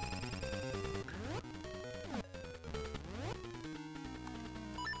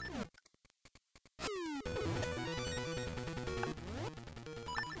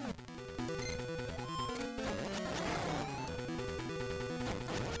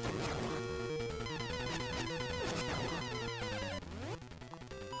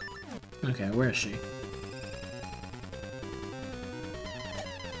 Okay, where is she?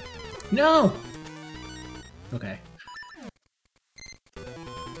 No! Okay.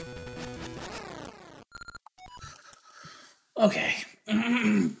 Okay.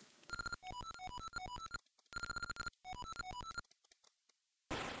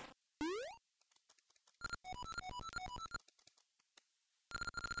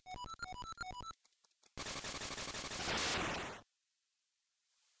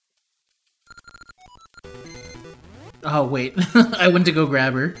 Oh, wait. I went to go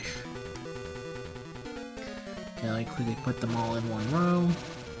grab her. Okay, I quickly put them all in one row.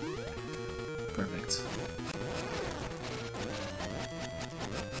 Perfect.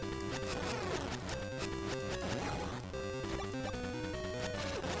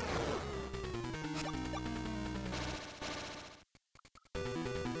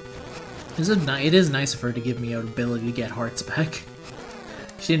 It is nice of her to give me an ability to get hearts back.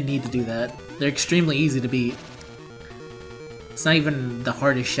 She didn't need to do that. They're extremely easy to beat. It's not even the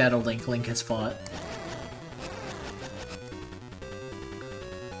hardest Shadow Link has fought.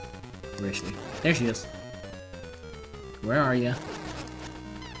 Where is she? There she is. Where are you?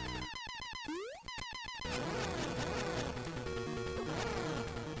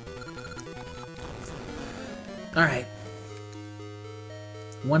 Alright.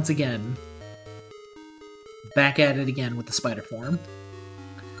 Once again, back at it again with the spider form.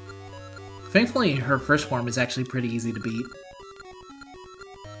 Thankfully, her first form is actually pretty easy to beat.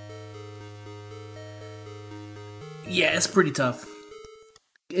 Yeah, it's pretty tough.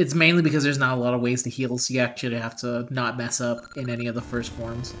 It's mainly because there's not a lot of ways to heal, so you actually have to not mess up in any of the first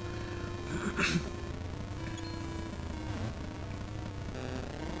forms.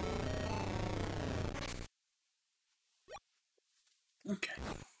 Okay.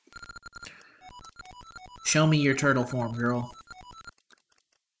 Show me your turtle form, girl.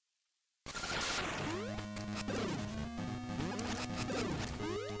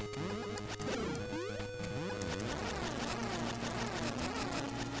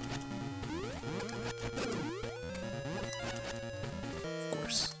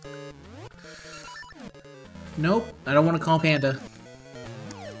 Nope, I don't want to call Panda.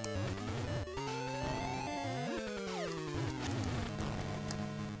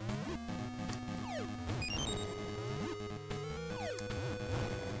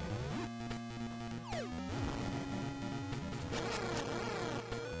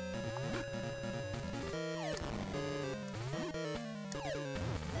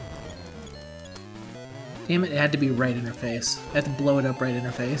 Damn it, it had to be right in her face. I had to blow it up right in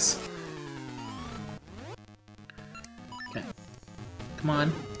her face. Okay. Come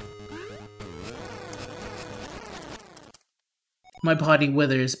on. My body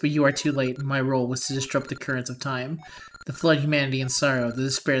withers, but you are too late. My role was to disrupt the currents of time. The flood, humanity, and sorrow, the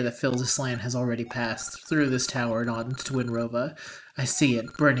despair that fills this land has already passed. Through this tower and on to Twinrova. I see it,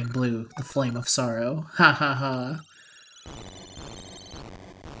 burning blue, the flame of sorrow. Ha ha ha.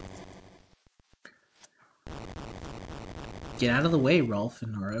 Get out of the way, Rolf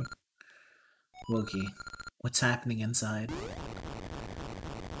and Nora. Wokey, what's happening inside?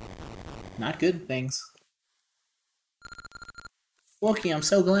 Not good things. Wokey, I'm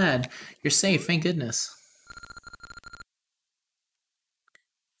so glad. You're safe, thank goodness.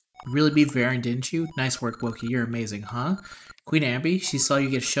 Really beat Varen, didn't you? Nice work, Wokey, you're amazing, huh? Queen Amby, she saw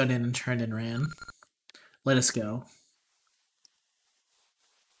you get shut in and turned and ran. Let us go.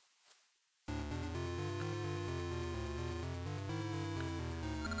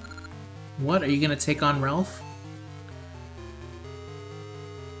 What, are you gonna take on Ralph?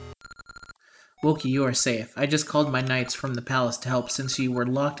 Wokey, you are safe. I just called my knights from the palace to help since you were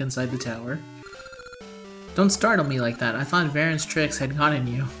locked inside the tower. Don't startle me like that. I thought Varen's tricks had gotten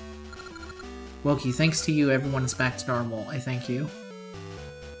you. Wokey, thanks to you, everyone is back to normal. I thank you.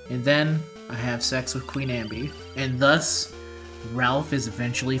 And then, I have sex with Queen Amby. And thus, Ralph is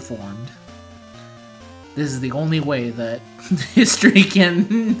eventually formed. This is the only way that history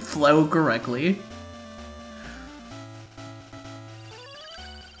can flow correctly.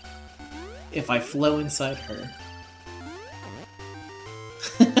 If I flow inside her.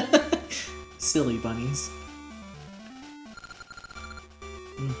 Silly bunnies.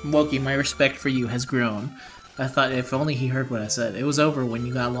 Wokey, my respect for you has grown. I thought if only he heard what I said. It was over when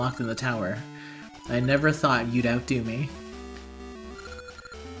you got locked in the tower. I never thought you'd outdo me.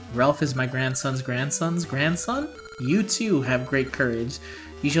 Ralph is my grandson's grandson's grandson? You too have great courage.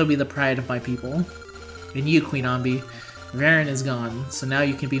 You shall be the pride of my people. And you, Queen Amby, Varen is gone, so now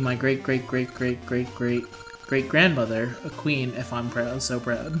you can be my great-great-great-great-great-great-great-grandmother, a queen if I'm proud, so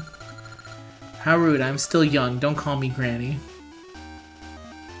proud. How rude, I'm still young, don't call me Granny.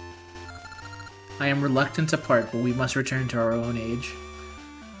 I am reluctant to part, but we must return to our own age.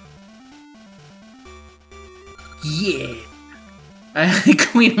 Yeah!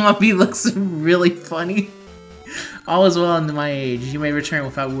 Queen Amby looks really funny. All is well in my age. You may return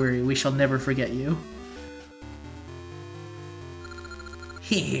without worry. We shall never forget you.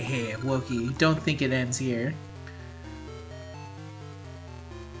 Hehehe, Wokey. Don't think it ends here.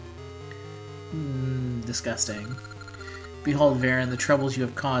 Disgusting. Behold, Varen, the troubles you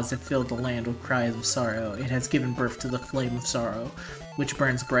have caused have filled the land with cries of sorrow. It has given birth to the flame of sorrow, which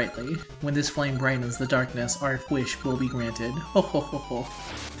burns brightly. When this flame brightens the darkness, our wish will be granted. Ho ho ho ho.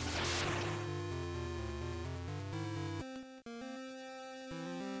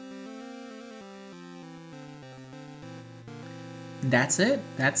 That's it.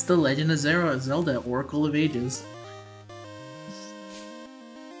 That's The Legend of Zelda, Oracle of Ages.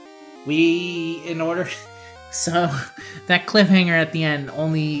 So, that cliffhanger at the end,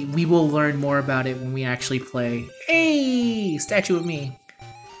 we will learn more about it when we actually play. Hey! Me! Statue of me!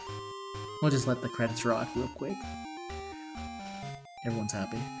 We'll just let the credits rock real quick. Everyone's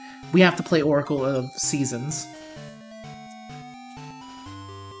happy. We have to play Oracle of Seasons.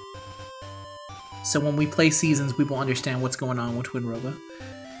 So when we play Seasons, we will understand what's going on with Twinrova.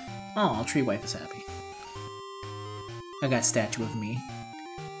 Oh, Tree Wife is happy. I got Statue of Me.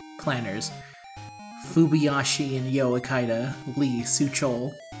 Planners. Fubayashi and Yo Akita. Lee,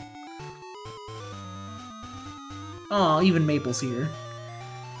 Suchol. Oh, even Maple's here.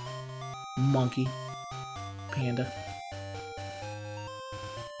 Monkey. Panda.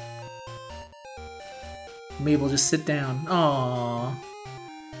 Mabel, just sit down. Aww.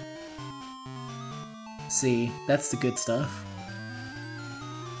 See, that's the good stuff.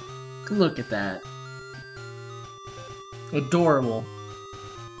 Look at that. Adorable.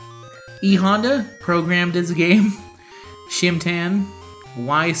 E Honda, programmed as a game. Shimtan.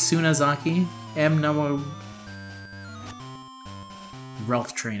 Y Sunazaki. M Namo.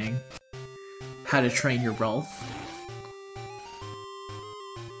 Ralph training. How to train your Ralph.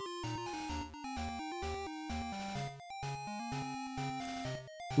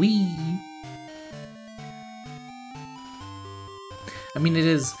 Wee. I mean, it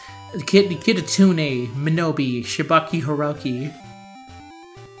is Kitatune, Minobi, Shibaki Hiroki.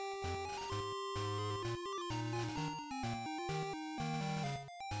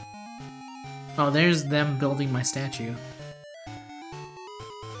 Oh, there's them building my statue.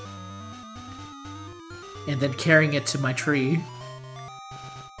 And then carrying it to my tree.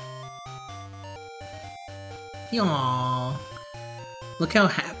 Aww. Look how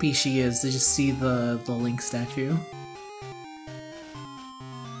happy she is to just see the Link statue.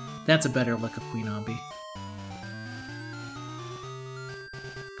 That's a better look of Queen Ambi.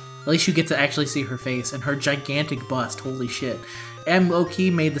 At least you get to actually see her face and her gigantic bust, holy shit. M.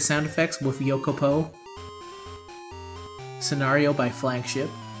 Wokey made the sound effects with Yokopo. Scenario by Flagship.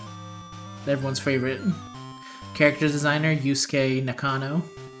 Everyone's favorite. Character designer, Yusuke Nakano.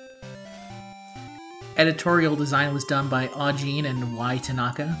 Editorial design was done by Ajin and Y.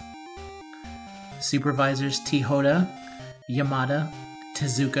 Tanaka. Supervisors, T. Hoda, Yamada,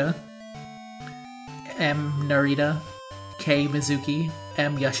 Tezuka, M. Narita, K. Mizuki,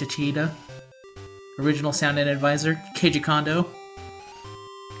 M. Yashichida. Original sound and advisor, Keiji Kondo.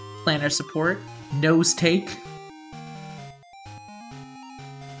 Planner support, Nose Take.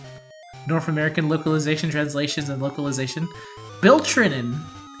 North American localization, translations, and localization. Bill Trinan,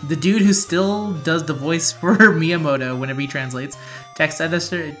 the dude who still does the voice for Miyamoto whenever he translates. Text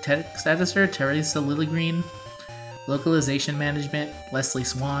editor Teresa Lilligreen. Localization management, Leslie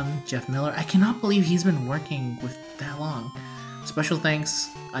Swan, Jeff Miller. I cannot believe he's been working with that long. Special thanks,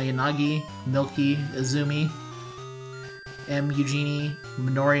 Ayanagi, Milky, Izumi, M. Eugenie,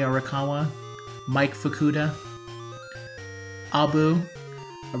 Minori Arakawa, Mike Fukuda, Abu,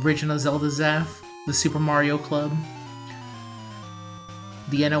 Original Zelda Zaf, The Super Mario Club,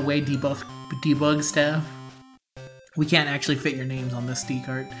 the NOA debug staff. We can't actually fit your names on this SD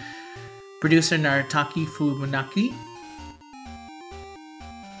card. Producer Naritaki Fumanaki.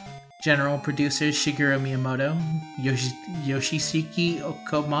 General producers Shigeru Miyamoto, Yoshisuke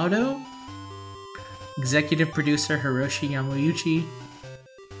Okamoto. Executive producer Hiroshi Yamauchi.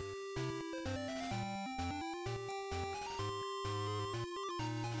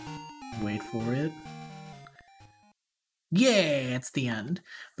 Wait for it. Yeah, it's the end.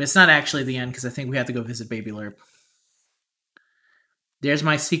 But it's not actually the end because I think we have to go visit Baby Lerp. There's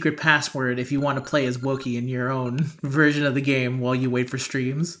my secret password if you want to play as Wokey in your own version of the game while you wait for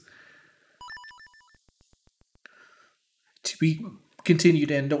streams. To be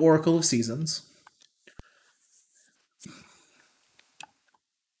continued into Oracle of Seasons.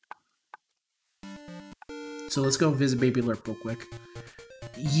 So let's go visit Baby Lerp real quick.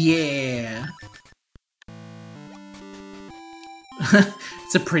 Yeah!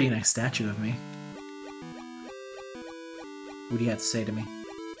 It's a pretty nice statue of me. What do you have to say to me?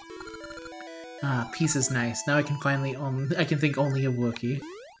 Ah, peace is nice. Now I can finally I can think only of Wokey.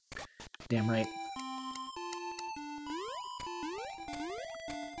 Damn right.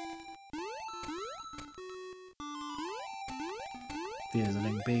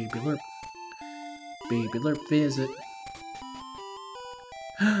 Visiting Baby Lerp. Baby Lerp visit.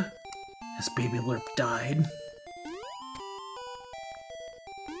 Has Baby Lerp died?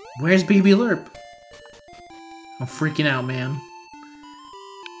 Where's Baby Lerp? I'm freaking out, man.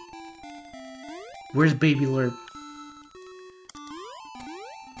 Where's Baby Lerp?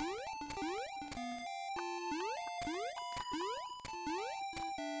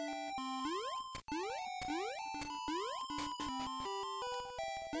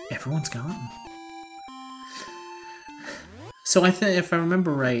 Everyone's gone. So I think, if I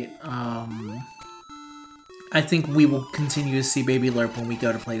remember right, I think we will continue to see Baby Lerp when we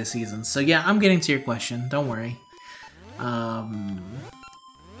go to play the seasons. So yeah, I'm getting to your question. Don't worry. Let me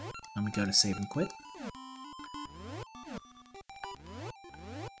go to save and quit.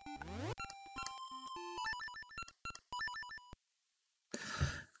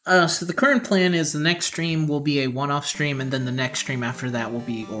 So the current plan is the next stream will be a one-off stream, and then the next stream after that will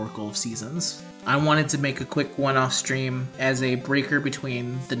be Oracle of Seasons. I wanted to make a quick one-off stream as a breaker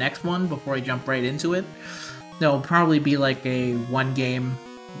between the next one before I jump right into it. There'll probably be like a one game.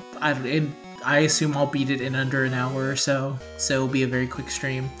 I assume I'll beat it in under an hour or so, so it'll be a very quick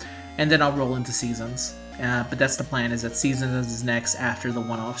stream, and then I'll roll into Seasons. But that's the plan, is that Seasons is next after the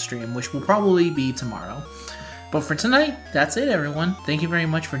one-off stream, which will probably be tomorrow. But for tonight, that's it, everyone. Thank you very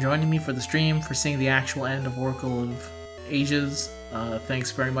much for joining me for the stream, for seeing the actual end of Oracle of Ages. Thanks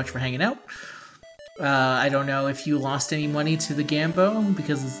very much for hanging out. I don't know if you lost any money to the Gambo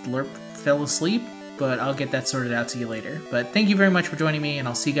because Lerp fell asleep, but I'll get that sorted out to you later. But thank you very much for joining me, and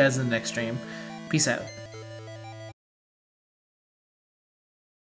I'll see you guys in the next stream. Peace out.